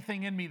there's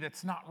anything in me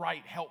that's not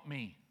right, help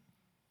me."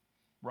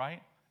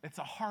 Right? It's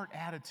a heart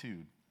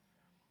attitude.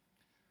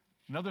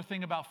 Another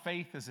thing about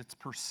faith is it's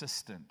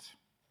persistent.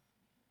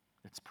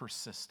 It's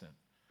persistent.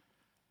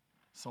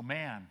 So,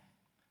 man,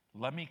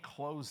 let me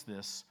close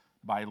this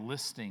by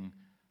listing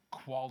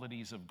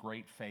qualities of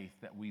great faith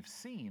that we've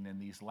seen in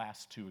these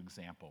last two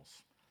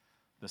examples.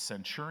 The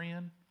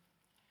centurion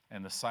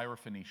and the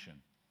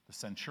Syrophoenician. The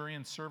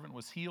centurion's servant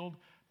was healed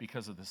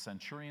because of the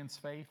centurion's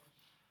faith.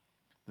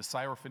 The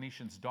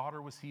Syrophoenician's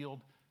daughter was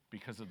healed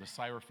because of the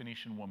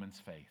Syrophoenician woman's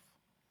faith.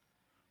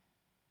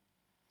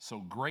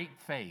 So great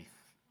faith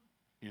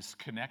is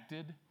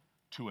connected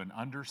to an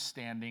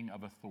understanding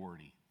of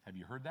authority. Have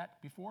you heard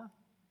that before?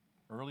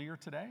 Earlier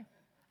today?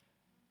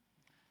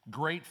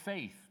 Great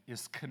faith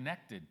is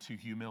connected to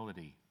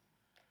humility.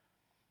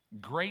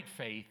 Great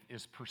faith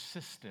is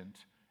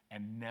persistent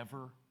and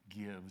never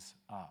gives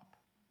up.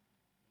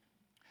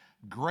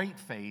 Great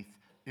faith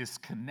is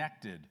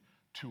connected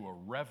to a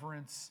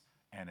reverence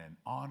and an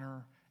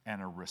honor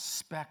and a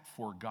respect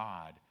for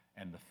God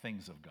and the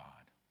things of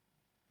God.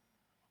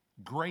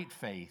 Great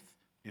faith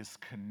is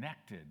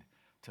connected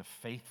to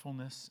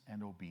faithfulness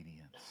and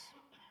obedience.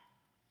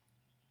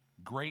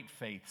 Great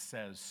faith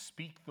says,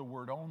 "Speak the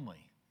word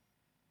only,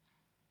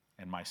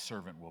 and my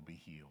servant will be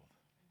healed."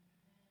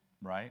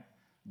 Right?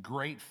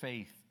 Great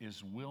faith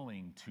is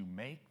willing to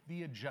make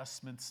the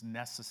adjustments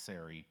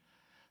necessary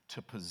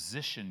to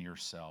position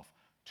yourself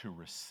to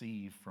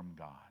receive from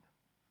God.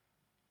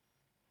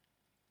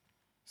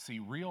 See,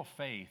 real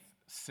faith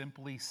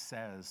simply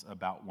says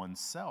about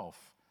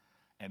oneself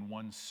and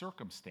one's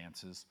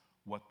circumstances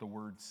what the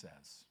Word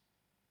says.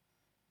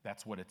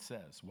 That's what it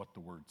says, what the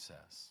Word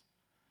says.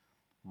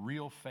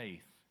 Real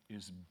faith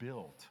is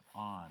built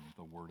on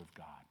the Word of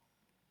God.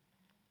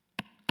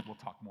 We'll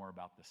talk more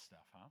about this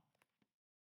stuff, huh?